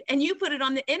did. And you put it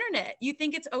on the internet. You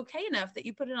think it's okay enough that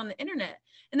you put it on the internet,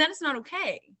 and that is not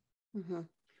okay. Mm-hmm.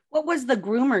 What was the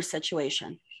groomer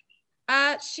situation?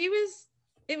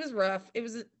 It was rough. It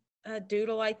was a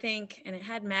doodle, I think, and it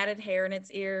had matted hair in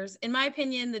its ears. In my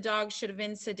opinion, the dog should have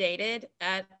been sedated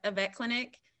at a vet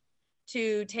clinic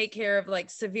to take care of like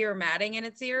severe matting in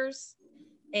its ears.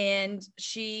 And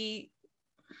she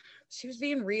was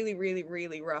being really, really,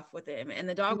 really rough with him. And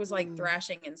the dog was like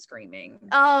thrashing and screaming.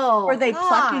 Oh, were they God.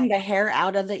 plucking the hair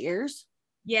out of the ears?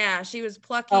 Yeah, she was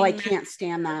plucking. Oh, I can't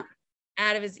stand that.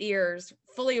 Out of his ears,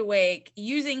 fully awake,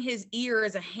 using his ear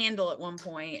as a handle at one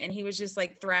point, and he was just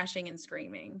like thrashing and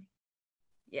screaming.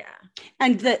 Yeah.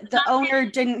 And the owner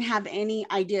didn't have any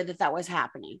idea that was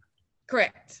happening.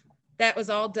 Correct. That was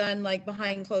all done like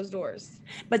behind closed doors.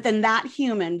 But then that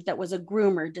human that was a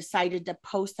groomer decided to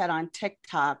post that on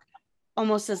TikTok,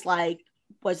 almost as like,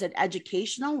 was it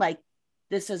educational? Like,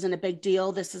 this isn't a big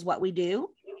deal. This is what we do.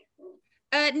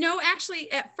 No,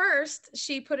 actually, at first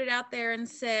she put it out there and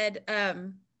said,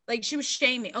 like, she was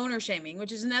owner shaming,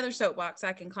 which is another soapbox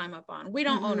I can climb up on. We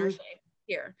don't owner shame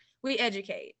here. We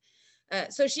educate.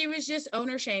 So she was just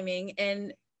owner shaming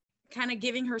and kind of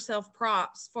giving herself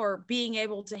props for being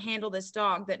able to handle this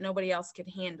dog that nobody else could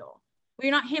handle. Well,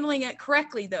 you're not handling it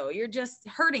correctly, though. You're just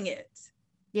hurting it.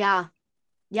 Yeah.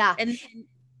 Yeah. And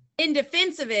in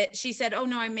defense of it, she said, oh,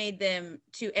 no, I made them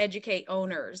to educate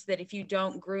owners that if you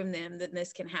don't groom them, then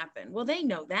this can happen. Well, they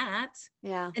know that.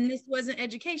 Yeah. And this wasn't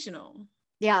educational.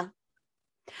 Yeah.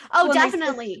 Oh, Well,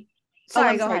 definitely.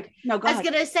 Sorry, go ahead. No, go I ahead.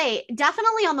 was going to say,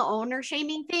 definitely on the owner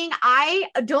shaming thing. I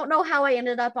don't know how I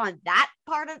ended up on that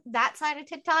part of that side of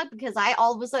TikTok, because I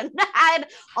all of a sudden had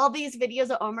all these videos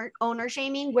of owner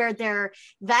shaming where they're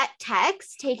vet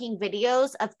techs taking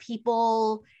videos of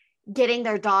people getting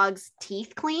their dog's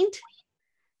teeth cleaned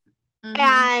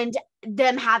and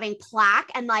them having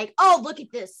plaque and like, oh, look at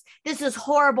this is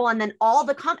horrible. And then all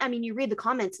the you read the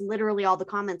comments and literally all the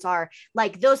comments are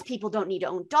like, those people don't need to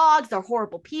own dogs, they're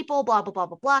horrible people, blah blah blah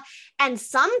blah blah. And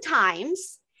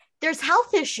sometimes there's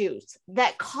health issues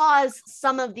that cause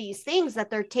some of these things that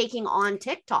they're taking on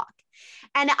TikTok.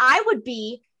 And I would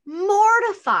be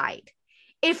mortified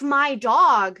if my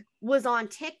dog was on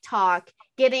TikTok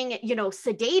getting,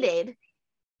 sedated,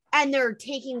 and they're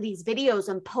taking these videos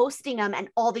and posting them and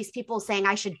all these people saying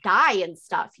I should die and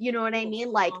stuff. You know what I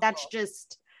mean? Like, that's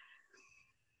just.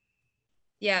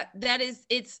 Yeah,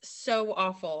 it's so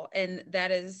awful. And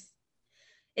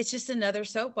it's just another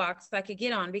soapbox I could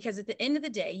get on, because at the end of the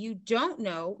day, you don't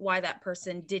know why that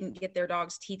person didn't get their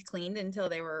dog's teeth cleaned until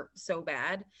they were so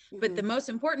bad. But the most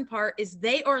important part is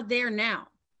they are there now.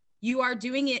 You are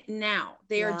doing it now.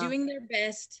 They are doing their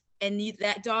best. And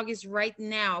that dog is right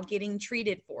now getting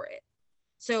treated for it.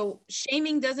 So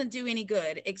shaming doesn't do any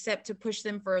good except to push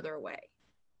them further away.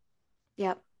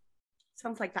 Yep.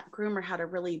 Sounds like that groomer had a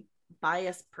really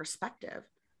biased perspective.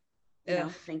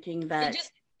 Thinking that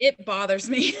it bothers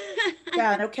me.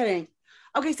 Yeah, no kidding.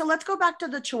 Okay, so let's go back to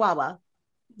the Chihuahua,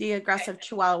 the aggressive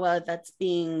Chihuahua that's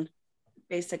being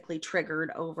basically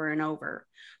triggered over and over.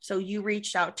 So you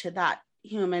reached out to that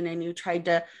human and you tried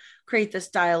to create this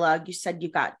dialogue. You said you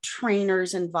got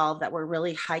trainers involved that were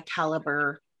really high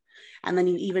caliber. And then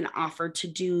you even offered to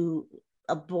do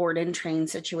a board and train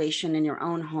situation in your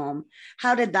own home.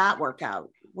 How did that work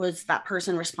out? Was that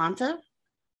person responsive?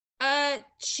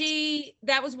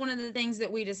 That was one of the things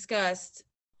that we discussed.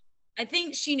 I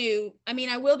think she knew. I mean,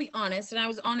 I will be honest, and I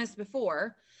was honest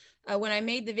before when I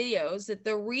made the videos, that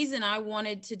the reason I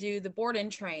wanted to do the board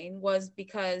and train was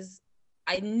because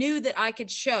I knew that I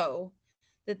could show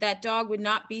that dog would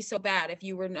not be so bad if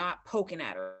you were not poking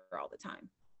at her all the time.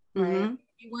 Right?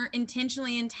 If you weren't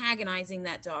intentionally antagonizing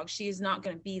that dog, she is not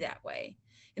going to be that way.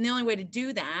 And the only way to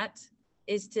do that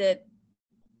is to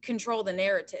control the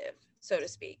narrative, so to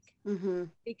speak.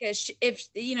 Because if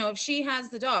she has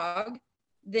the dog,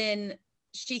 then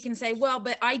she can say, well,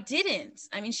 but I didn't.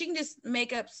 I mean, she can just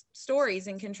make up stories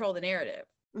and control the narrative.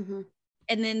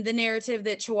 And then the narrative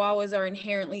that Chihuahuas are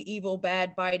inherently evil,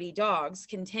 bad, bitey dogs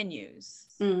continues.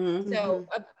 Mm-hmm. So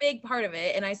a big part of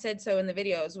it, and I said so in the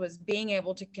videos, was being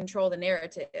able to control the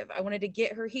narrative. I wanted to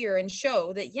get her here and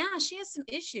show that, yeah, she has some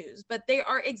issues, but they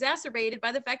are exacerbated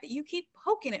by the fact that you keep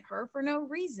poking at her for no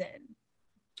reason.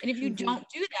 And if you don't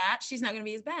do that, she's not going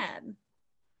to be as bad.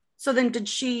 So then did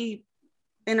she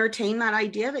entertain that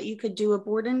idea that you could do a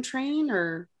board and train,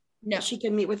 or No, she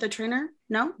could meet with a trainer?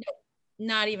 No?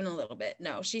 not even a little bit.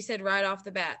 No, she said right off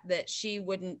the bat that she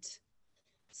wouldn't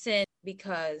send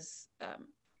because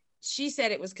she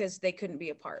said it was because they couldn't be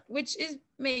apart, which is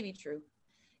maybe true.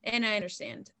 And I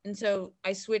understand. And so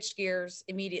I switched gears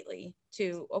immediately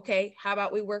to, okay, how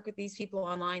about we work with these people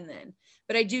online then?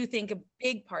 But I do think a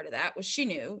big part of that was she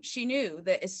knew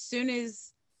that as soon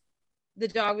as the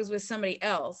dog was with somebody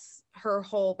else, her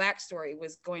whole backstory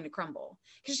was going to crumble.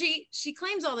 Because she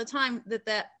claims all the time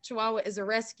that Chihuahua is a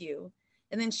rescue.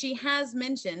 And then she has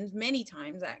mentioned many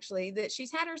times, actually, that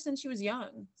she's had her since she was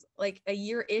young, like a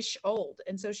year-ish old.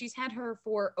 And so she's had her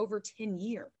for over 10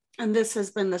 years. And this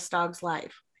has been this dog's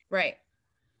life. Right.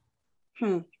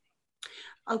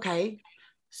 Okay.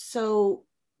 So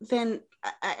then,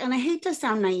 and I hate to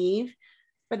sound naive,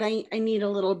 but I need a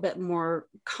little bit more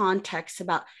context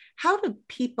about how do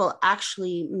people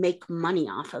actually make money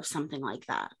off of something like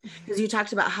that? Because you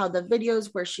talked about how the videos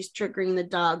where she's triggering the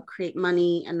dog create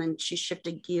money, and then she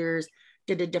shifted gears,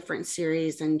 did a different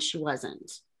series, and she wasn't.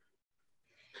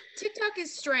 TikTok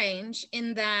is strange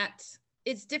in that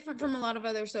it's different from a lot of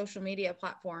other social media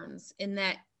platforms in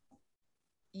that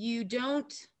you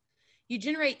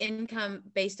generate income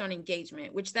based on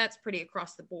engagement, which that's pretty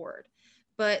across the board.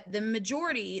 But the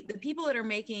majority, the people that are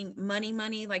making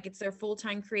money, like it's their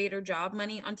full-time creator job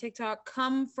money on TikTok,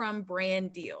 come from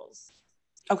brand deals.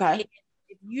 Okay. And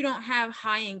if you don't have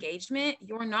high engagement,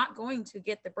 you're not going to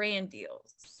get the brand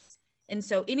deals. And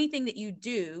so anything that you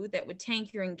do that would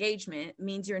tank your engagement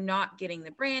means you're not getting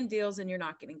the brand deals and you're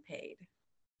not getting paid.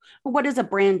 What is a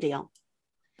brand deal?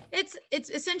 It's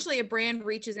essentially a brand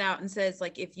reaches out and says,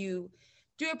 like, if you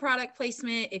do a product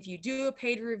placement, if you do a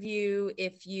paid review,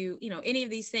 if you any of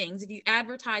these things, if you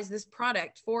advertise this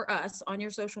product for us on your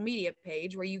social media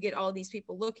page where you get all these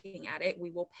people looking at it,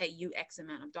 we will pay you X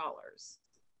amount of dollars.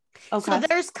 Okay. So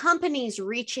there's companies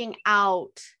reaching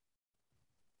out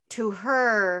to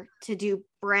her to do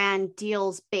brand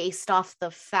deals based off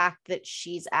the fact that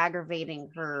she's aggravating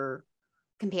her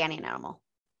companion animal.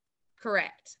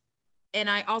 Correct. And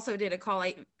I also did a call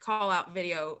out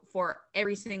video for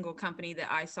every single company that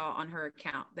I saw on her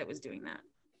account that was doing that.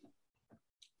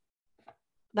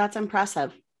 That's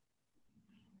impressive.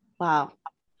 Wow.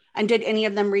 And did any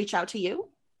of them reach out to you?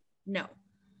 No.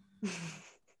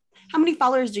 How many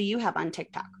followers do you have on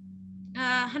TikTok?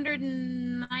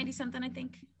 190 something, I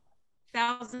think.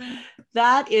 1,000.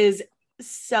 That is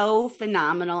so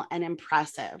phenomenal and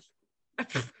impressive.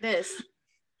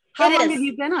 How long have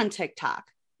you been on TikTok?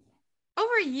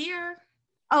 Over a year.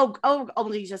 Oh,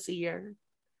 only just a year.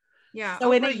 Yeah.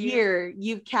 So in a year,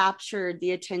 you've captured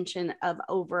the attention of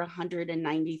over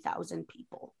 190,000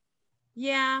 people.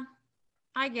 Yeah,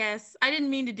 I guess. I didn't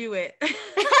mean to do it.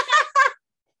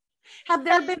 Have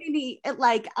there been any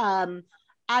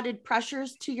added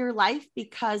pressures to your life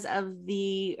because of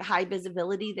the high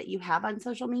visibility that you have on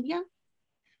social media?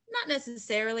 Not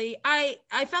necessarily. I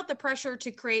felt the pressure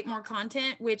to create more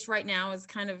content, which right now is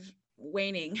kind of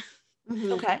waning.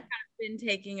 Mm-hmm. Okay. I've been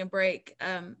taking a break.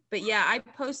 But yeah, I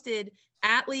posted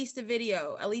at least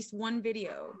one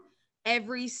video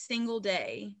every single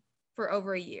day for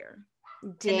over a year.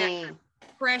 Dang. And that kind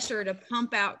of pressure to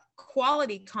pump out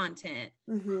quality content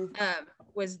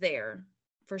was there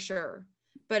for sure.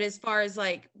 But as far as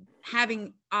like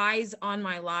having eyes on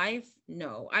my life,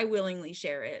 no, I willingly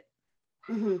share it.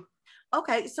 Mm-hmm.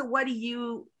 Okay. So what do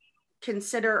you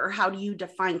consider, or how do you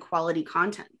define quality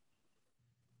content?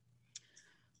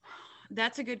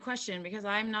 That's a good question because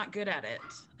I'm not good at it.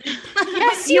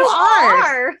 Yes, you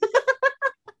are.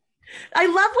 I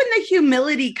love when the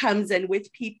humility comes in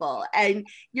with people, and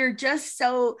you're just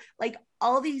so like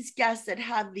all these guests that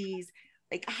have these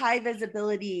like high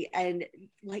visibility and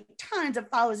like tons of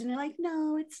followers, and you're like,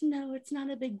 no, it's not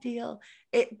a big deal.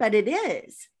 But it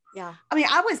is. Yeah. I mean,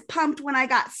 I was pumped when I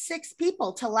got 6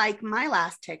 people to like my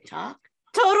last TikTok.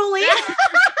 Totally.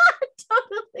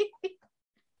 Totally.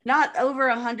 Not over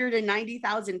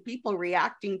 190,000 people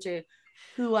reacting to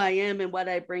who I am and what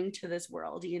I bring to this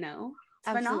world, It's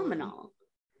Absolutely. phenomenal.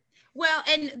 Well,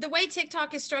 and the way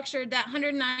TikTok is structured, that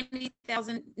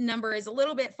 190,000 number is a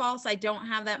little bit false. I don't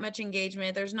have that much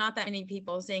engagement. There's not that many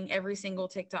people seeing every single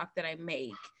TikTok that I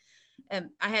make.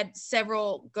 I had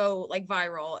several go like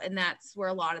viral, and that's where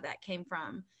a lot of that came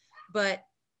from. But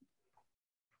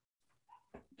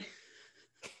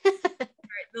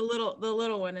the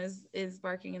little one is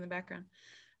barking in the background.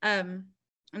 And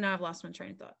now I've lost my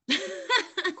train of thought.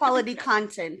 Quality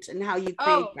content and how you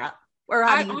create that, or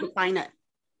how do you define it?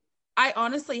 I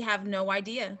honestly have no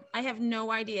idea. I have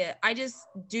no idea. I just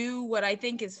do what I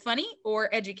think is funny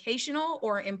or educational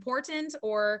or important,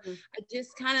 or I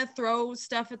just kind of throw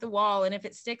stuff at the wall, and if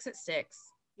it sticks, it sticks.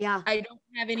 Yeah. I don't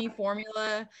have any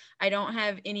formula. I don't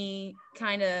have any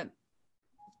kind of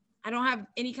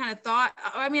thought.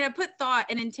 I mean, I put thought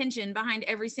and intention behind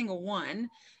every single one,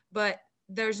 but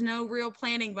there's no real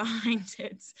planning behind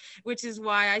it, which is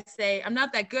why I say I'm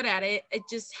not that good at it. It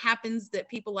just happens that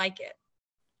people like it.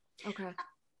 Okay.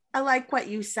 I like what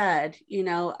you said,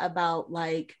 about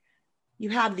like you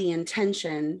have the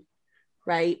intention,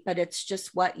 right? But it's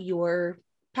just what you're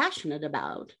passionate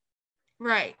about.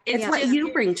 Right. It's what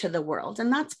you bring to the world.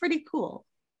 And that's pretty cool.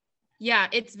 Yeah.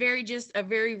 It's just a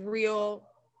very real,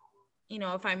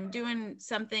 if I'm doing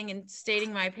something and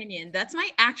stating my opinion, that's my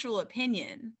actual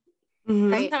opinion.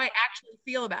 Mm-hmm. That's how I actually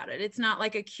feel about it. It's not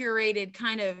like a curated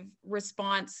kind of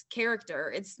response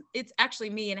character. It's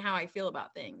actually me and how I feel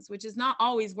about things, which has not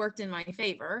always worked in my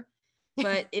favor.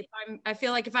 But I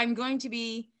feel like if I'm going to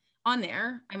be on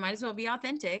there, I might as well be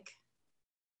authentic.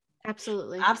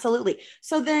 Absolutely.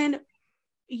 So then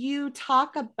you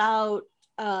talk about,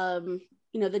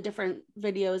 the different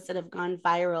videos that have gone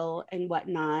viral and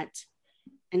whatnot.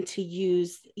 And to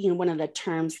use, one of the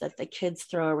terms that the kids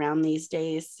throw around these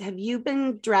days. Have you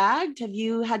been dragged? Have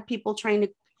you had people trying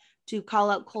to call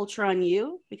out culture on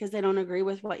you because they don't agree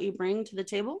with what you bring to the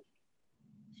table?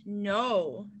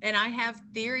 No. And I have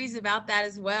theories about that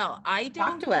as well. I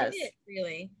don't get it,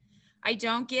 really. I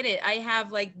don't get it. I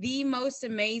have like the most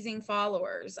amazing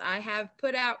followers. I have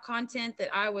put out content that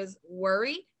I was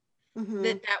worried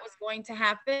that was going to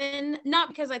happen, not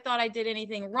because I thought I did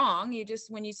anything wrong.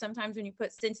 When you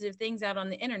put sensitive things out on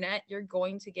the internet, you're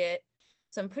going to get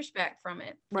some pushback from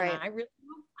it. Right. And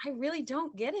I really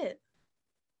don't get it.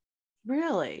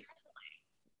 Really?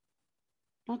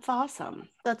 That's awesome.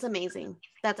 That's amazing.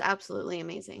 That's absolutely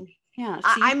amazing. Yeah. So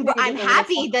I'm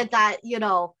happy that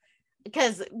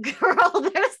because girl,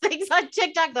 there's things on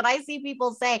TikTok that I see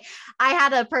people say. I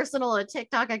had a personal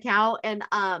TikTok account, and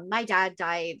my dad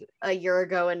died a year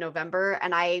ago in November,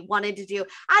 and I wanted to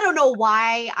I don't know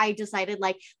why I decided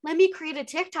like, let me create a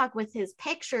TikTok with his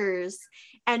pictures,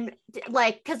 and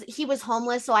like, because he was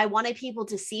homeless, so I wanted people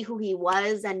to see who he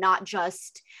was and not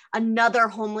just another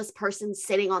homeless person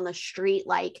sitting on the street.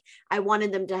 Like, I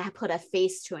wanted them to put a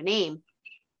face to a name.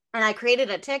 And I created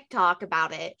a TikTok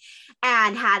about it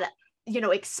and had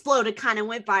exploded, kind of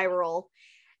went viral.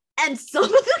 And some of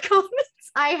the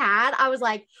comments I had, I was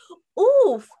like,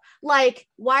 oof, like,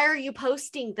 why are you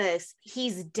posting this?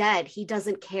 He's dead. He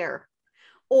doesn't care.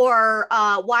 Or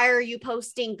why are you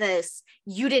posting this?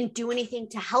 You didn't do anything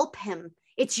to help him.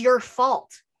 It's your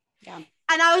fault. Yeah.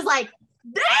 And I was like,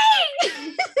 dang,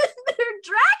 they're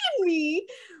dragging me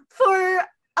for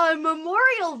a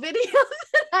memorial video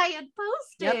that I had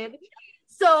posted. Yep.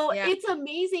 So it's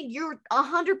amazing. You're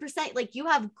 100% like, you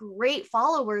have great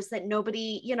followers that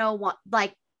nobody,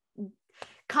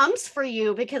 comes for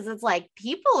you, because it's like,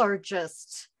 people are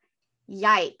just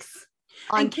yikes.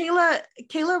 And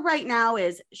Kayla right now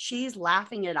she's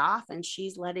laughing it off and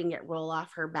she's letting it roll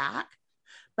off her back.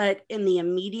 But in the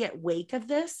immediate wake of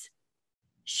this,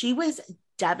 she was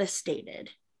devastated.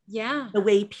 Yeah. The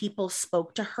way people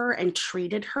spoke to her and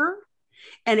treated her.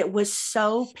 And it was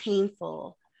so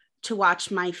painful to watch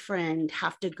my friend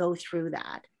have to go through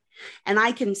that. And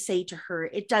I can say to her,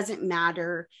 it doesn't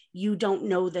matter. You don't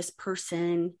know this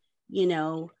person,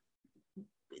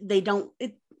 they don't,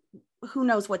 who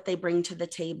knows what they bring to the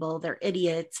table. They're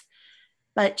idiots,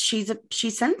 but she's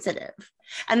sensitive.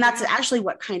 And that's actually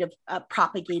what kind of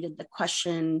propagated the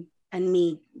question and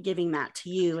me giving that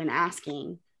to you and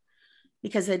asking,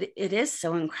 because it is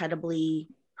so incredibly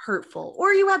hurtful.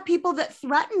 Or you have people that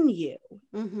threaten you.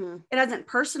 Mm-hmm. It hasn't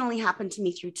personally happened to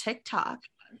me through TikTok,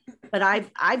 but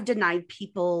I've denied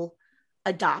people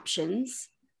adoptions,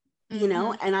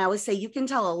 and I always say you can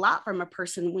tell a lot from a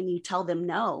person when you tell them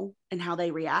no and how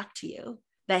they react to you.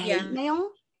 The hate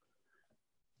mail.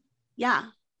 Yeah.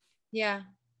 Yeah.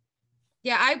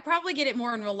 Yeah, I probably get it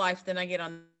more in real life than I get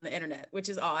on the internet, which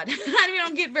is odd. I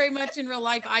don't get very much in real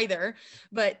life either.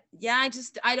 But yeah,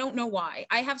 I don't know why.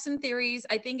 I have some theories.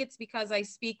 I think it's because I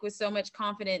speak with so much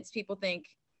confidence. People think,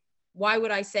 why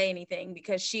would I say anything?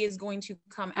 Because she is going to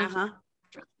come after.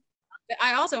 But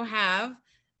I also have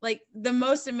like the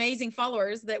most amazing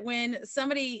followers that when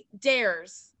somebody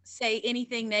dares say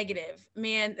anything negative,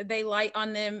 man, they light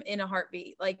on them in a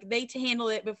heartbeat. Like they handle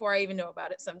it before I even know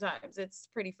about it. Sometimes it's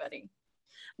pretty funny.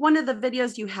 One of the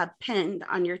videos you have pinned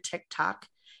on your TikTok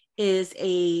is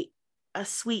a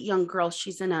sweet young girl.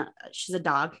 She's a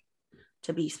dog,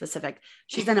 to be specific.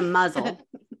 She's in a muzzle.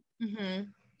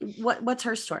 Mm-hmm. What's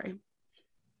her story?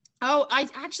 Oh, I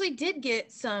actually did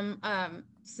get some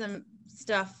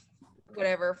stuff,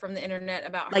 whatever, from the internet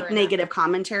about her. Like negative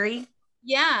commentary?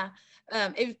 Yeah.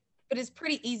 But it's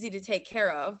pretty easy to take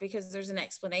care of because there's an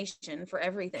explanation for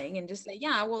everything, and just say,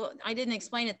 yeah, well, I didn't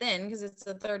explain it then because it's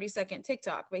a 30-second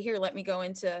TikTok, but here, let me go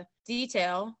into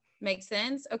detail. Makes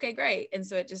sense? Okay, great. And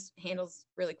so it just handles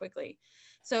really quickly.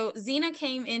 So Xena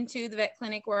came into the vet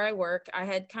clinic where I work. I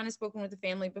had kind of spoken with the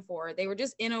family before. They were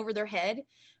just in over their head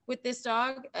with this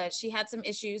dog. She had some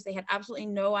issues. They had absolutely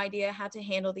no idea how to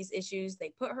handle these issues.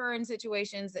 They put her in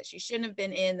situations that she shouldn't have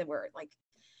been in, that were, like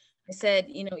I said,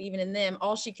 even in them,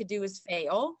 all she could do is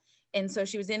fail. And so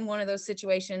she was in one of those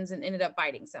situations and ended up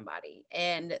biting somebody,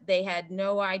 and they had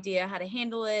no idea how to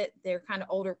handle it. They're kind of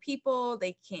older people.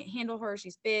 They can't handle her.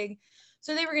 She's big.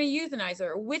 So they were going to euthanize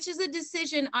her, which is a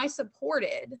decision I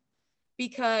supported,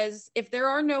 because if there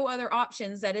are no other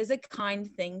options, that is a kind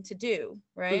thing to do.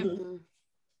 Right.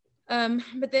 Mm-hmm.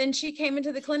 But then she came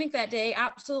into the clinic that day,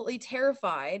 absolutely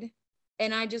terrified.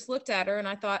 And I just looked at her and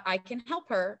I thought, I can help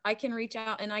her. I can reach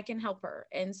out and I can help her.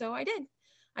 And so I did.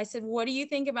 I said, what do you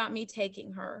think about me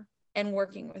taking her and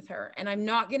working with her? And I'm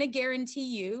not going to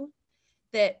guarantee you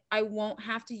that I won't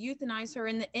have to euthanize her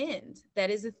in the end. That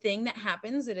is a thing that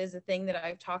happens. It is a thing that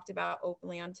I've talked about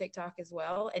openly on TikTok as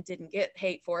well. I didn't get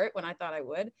hate for it when I thought I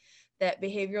would. That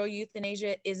behavioral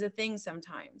euthanasia is a thing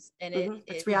sometimes. And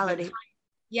it's reality.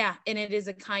 Yeah. And it is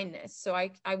a kindness. So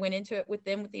I went into it with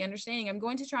them with the understanding, I'm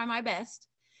going to try my best.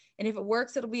 And if it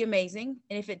works, it'll be amazing.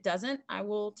 And if it doesn't, I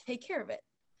will take care of it.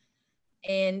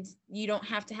 And you don't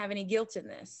have to have any guilt in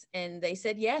this. And they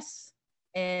said yes.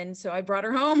 And so I brought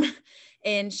her home,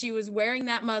 and she was wearing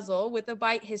that muzzle with a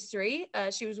bite history.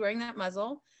 She was wearing that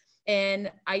muzzle,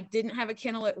 and I didn't have a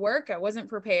kennel at work. I wasn't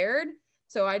prepared.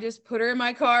 So I just put her in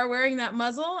my car wearing that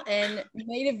muzzle and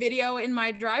made a video in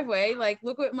my driveway. Like,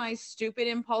 look what my stupid,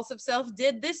 impulsive self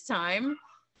did this time.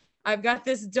 I've got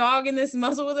this dog in this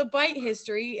muzzle with a bite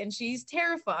history, and she's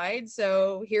terrified.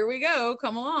 So here we go.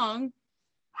 Come along.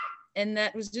 And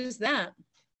that was just that.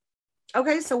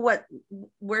 Okay. So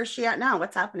where's she at now?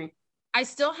 What's happening? I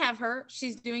still have her.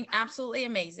 She's doing absolutely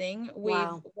amazing. We've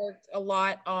worked a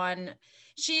lot on,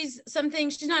 she's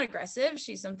not aggressive.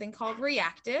 She's something called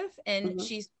reactive, and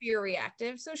she's fear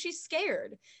reactive. So she's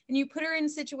scared, and you put her in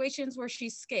situations where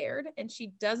she's scared and she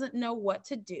doesn't know what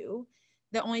to do.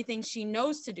 The only thing she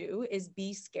knows to do is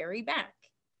be scary back.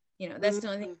 That's the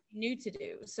only thing she knew to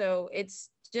do. So it's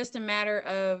just a matter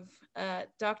of,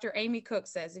 Dr. Amy Cook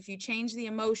says, if you change the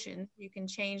emotion, you can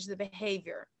change the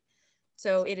behavior.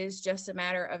 So it is just a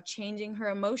matter of changing her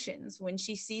emotions. When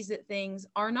she sees that things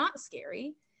are not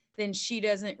scary, then she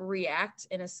doesn't react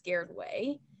in a scared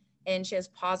way. And she has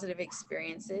positive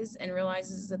experiences and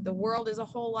realizes that the world is a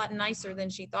whole lot nicer than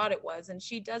she thought it was. And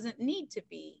she doesn't need to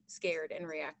be scared and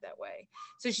react that way.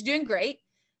 So she's doing great.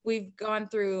 We've gone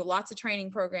through lots of training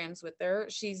programs with her.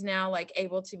 She's now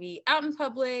able to be out in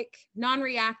public,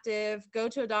 non-reactive, go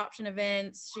to adoption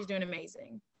events. She's doing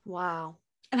amazing. Wow.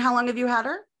 And how long have you had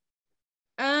her?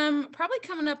 Probably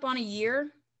coming up on a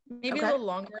year, maybe a little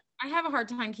longer. I have a hard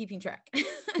time keeping track.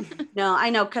 No, I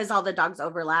know, because all the dogs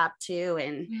overlap too.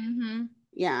 And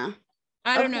yeah.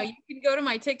 I don't know. You can go to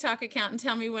my TikTok account and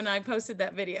tell me when I posted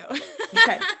that video.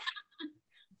 Okay.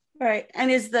 All right.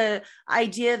 And is the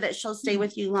idea that she'll stay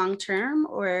with you long term,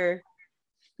 or?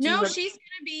 No, she's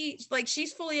going to be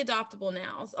she's fully adoptable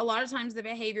now. A lot of times the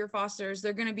behavior fosters,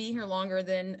 they're going to be here longer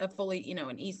than a fully,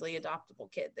 an easily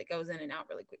adoptable kid that goes in and out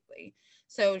really quickly.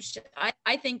 So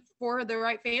I think for the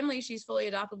right family, she's fully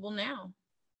adoptable now.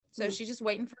 So she's just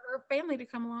waiting for her family to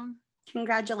come along.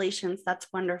 Congratulations. That's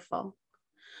wonderful.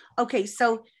 Okay.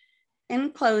 So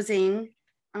in closing,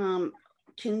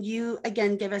 can you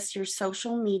again give us your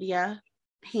social media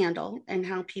handle and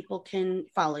how people can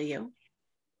follow you?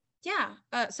 Yeah.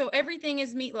 So everything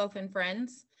is Meatloaf and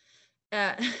Friends.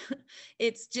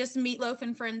 It's just Meatloaf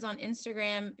and Friends on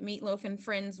Instagram, Meatloaf and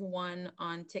Friends 1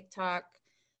 on TikTok.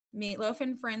 Meatloaf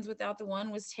and Friends without the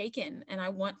 1 was taken, and I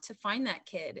want to find that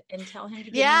kid and tell him to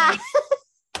give me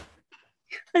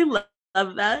I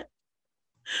love that.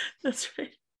 That's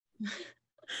right.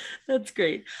 That's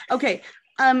great. Okay.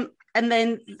 And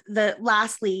then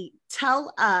lastly,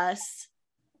 tell us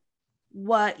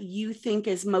what you think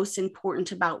is most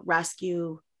important about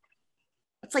rescue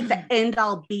it's like the end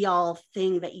all be all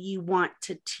thing that you want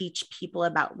to teach people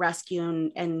about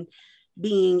rescue and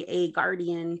being a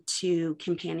guardian to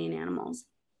companion animals?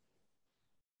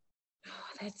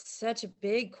 Oh, that's such a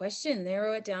big question.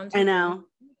 Narrow it down to I know.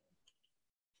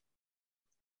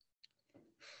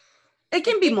 It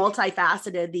can be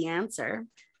multifaceted, the answer.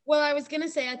 Well, I was going to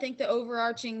say, I think the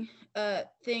overarching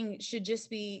thing should just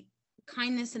be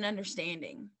kindness and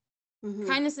understanding. Mm-hmm.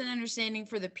 Kindness and understanding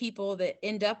for the people that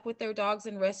end up with their dogs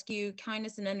in rescue,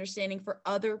 kindness and understanding for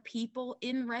other people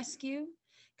in rescue,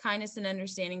 kindness and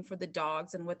understanding for the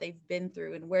dogs and what they've been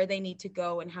through and where they need to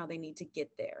go and how they need to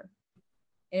get there.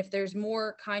 And if there's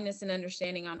more kindness and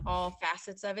understanding on all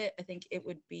facets of it, I think it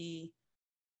would be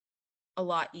a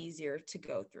lot easier to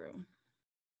go through.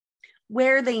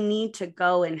 Where they need to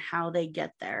go and how they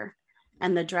get there.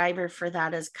 And the driver for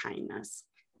that is kindness.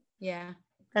 Yeah.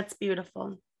 That's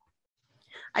beautiful.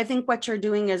 I think what you're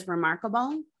doing is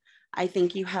remarkable. I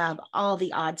think you have all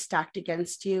the odds stacked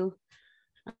against you.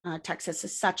 Texas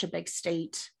is such a big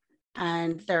state,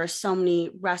 and there are so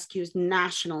many rescues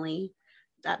nationally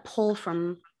that pull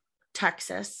from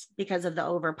Texas because of the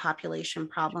overpopulation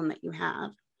problem that you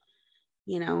have.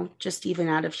 You know, just even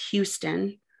out of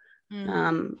Houston,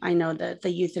 I know that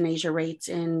the euthanasia rates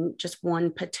in just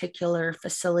one particular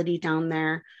facility down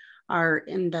there are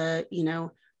in the,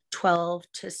 12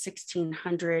 to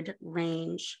 1,600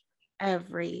 range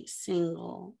every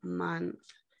single month.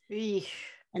 Eesh.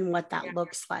 And what that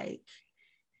looks like.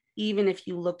 Even if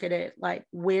you look at it like,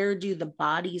 where do the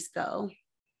bodies go?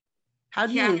 How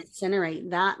do you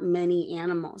incinerate that many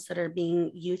animals that are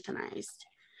being euthanized?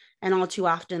 And all too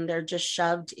often they're just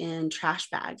shoved in trash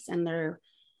bags and they're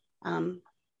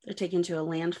taken to a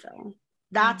landfill.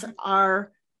 That's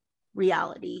our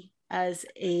reality as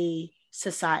a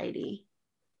society.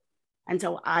 And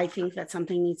so I think that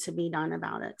something needs to be done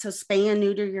about it. So spay and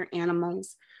neuter your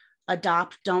animals,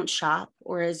 adopt, don't shop,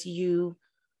 or as you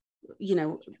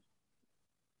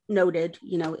noted,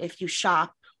 if you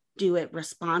shop, do it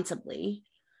responsibly.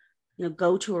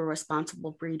 Go to a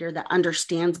responsible breeder that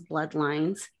understands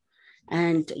bloodlines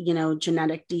and,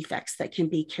 genetic defects that can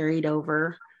be carried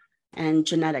over and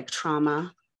genetic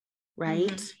trauma, right?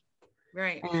 Mm-hmm.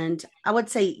 Right. And I would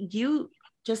say you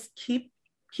just keep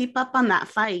up on that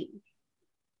fight.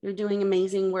 You're doing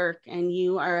amazing work and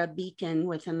you are a beacon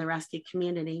within the rescue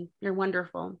community. You're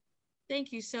wonderful.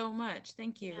 Thank you so much.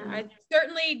 Thank you. Yeah. I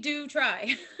certainly do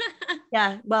try.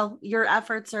 Yeah, well, your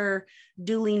efforts are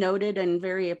duly noted and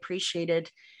very appreciated.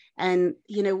 And,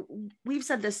 we've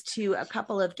said this to a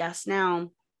couple of guests now,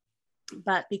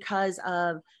 but because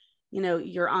of,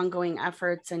 your ongoing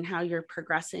efforts and how you're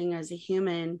progressing as a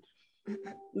human,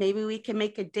 maybe we can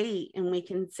make a date and we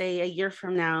can say a year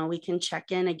from now, we can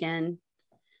check in again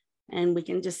and we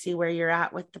can just see where you're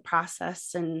at with the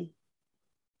process and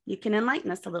you can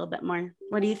enlighten us a little bit more.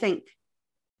 What do you think?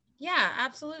 Yeah,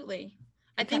 absolutely.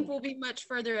 I think we'll be much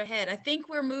further ahead. I think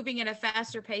we're moving at a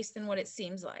faster pace than what it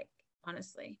seems like,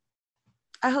 honestly.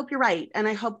 I hope you're right. And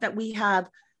I hope that we have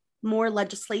more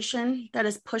legislation that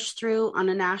is pushed through on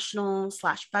a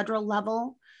national/federal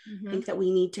level. Mm-hmm. I think that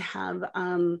we need to have,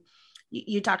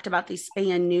 you talked about these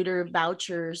spay and neuter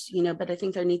vouchers, but I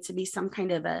think there needs to be some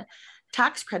kind of a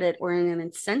tax credit or an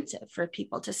incentive for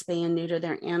people to spay and neuter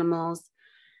their animals.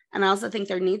 And I also think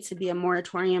there needs to be a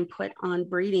moratorium put on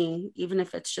breeding, even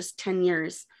if it's just 10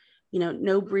 years.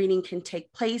 No breeding can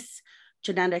take place.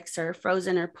 Genetics are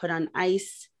frozen or put on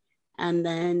ice. And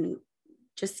then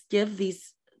just give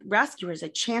these rescuers a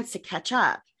chance to catch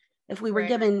up. If we were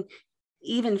given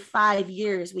even 5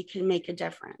 years, we can make a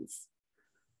difference.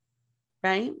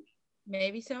 Right?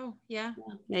 Maybe so. Yeah,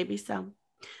 maybe so.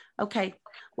 Okay.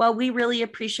 Well, we really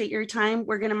appreciate your time.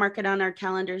 We're going to mark it on our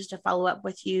calendars to follow up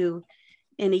with you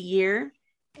in a year.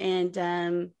 And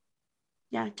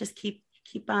just keep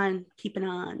on keeping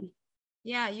on.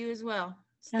 Yeah, you as well.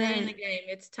 Stay in the game.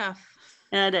 It's tough.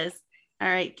 Yeah, it is. All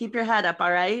right. Keep your head up.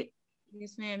 All right.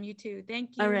 Yes, ma'am. You too.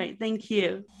 Thank you. All right. Thank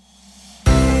you.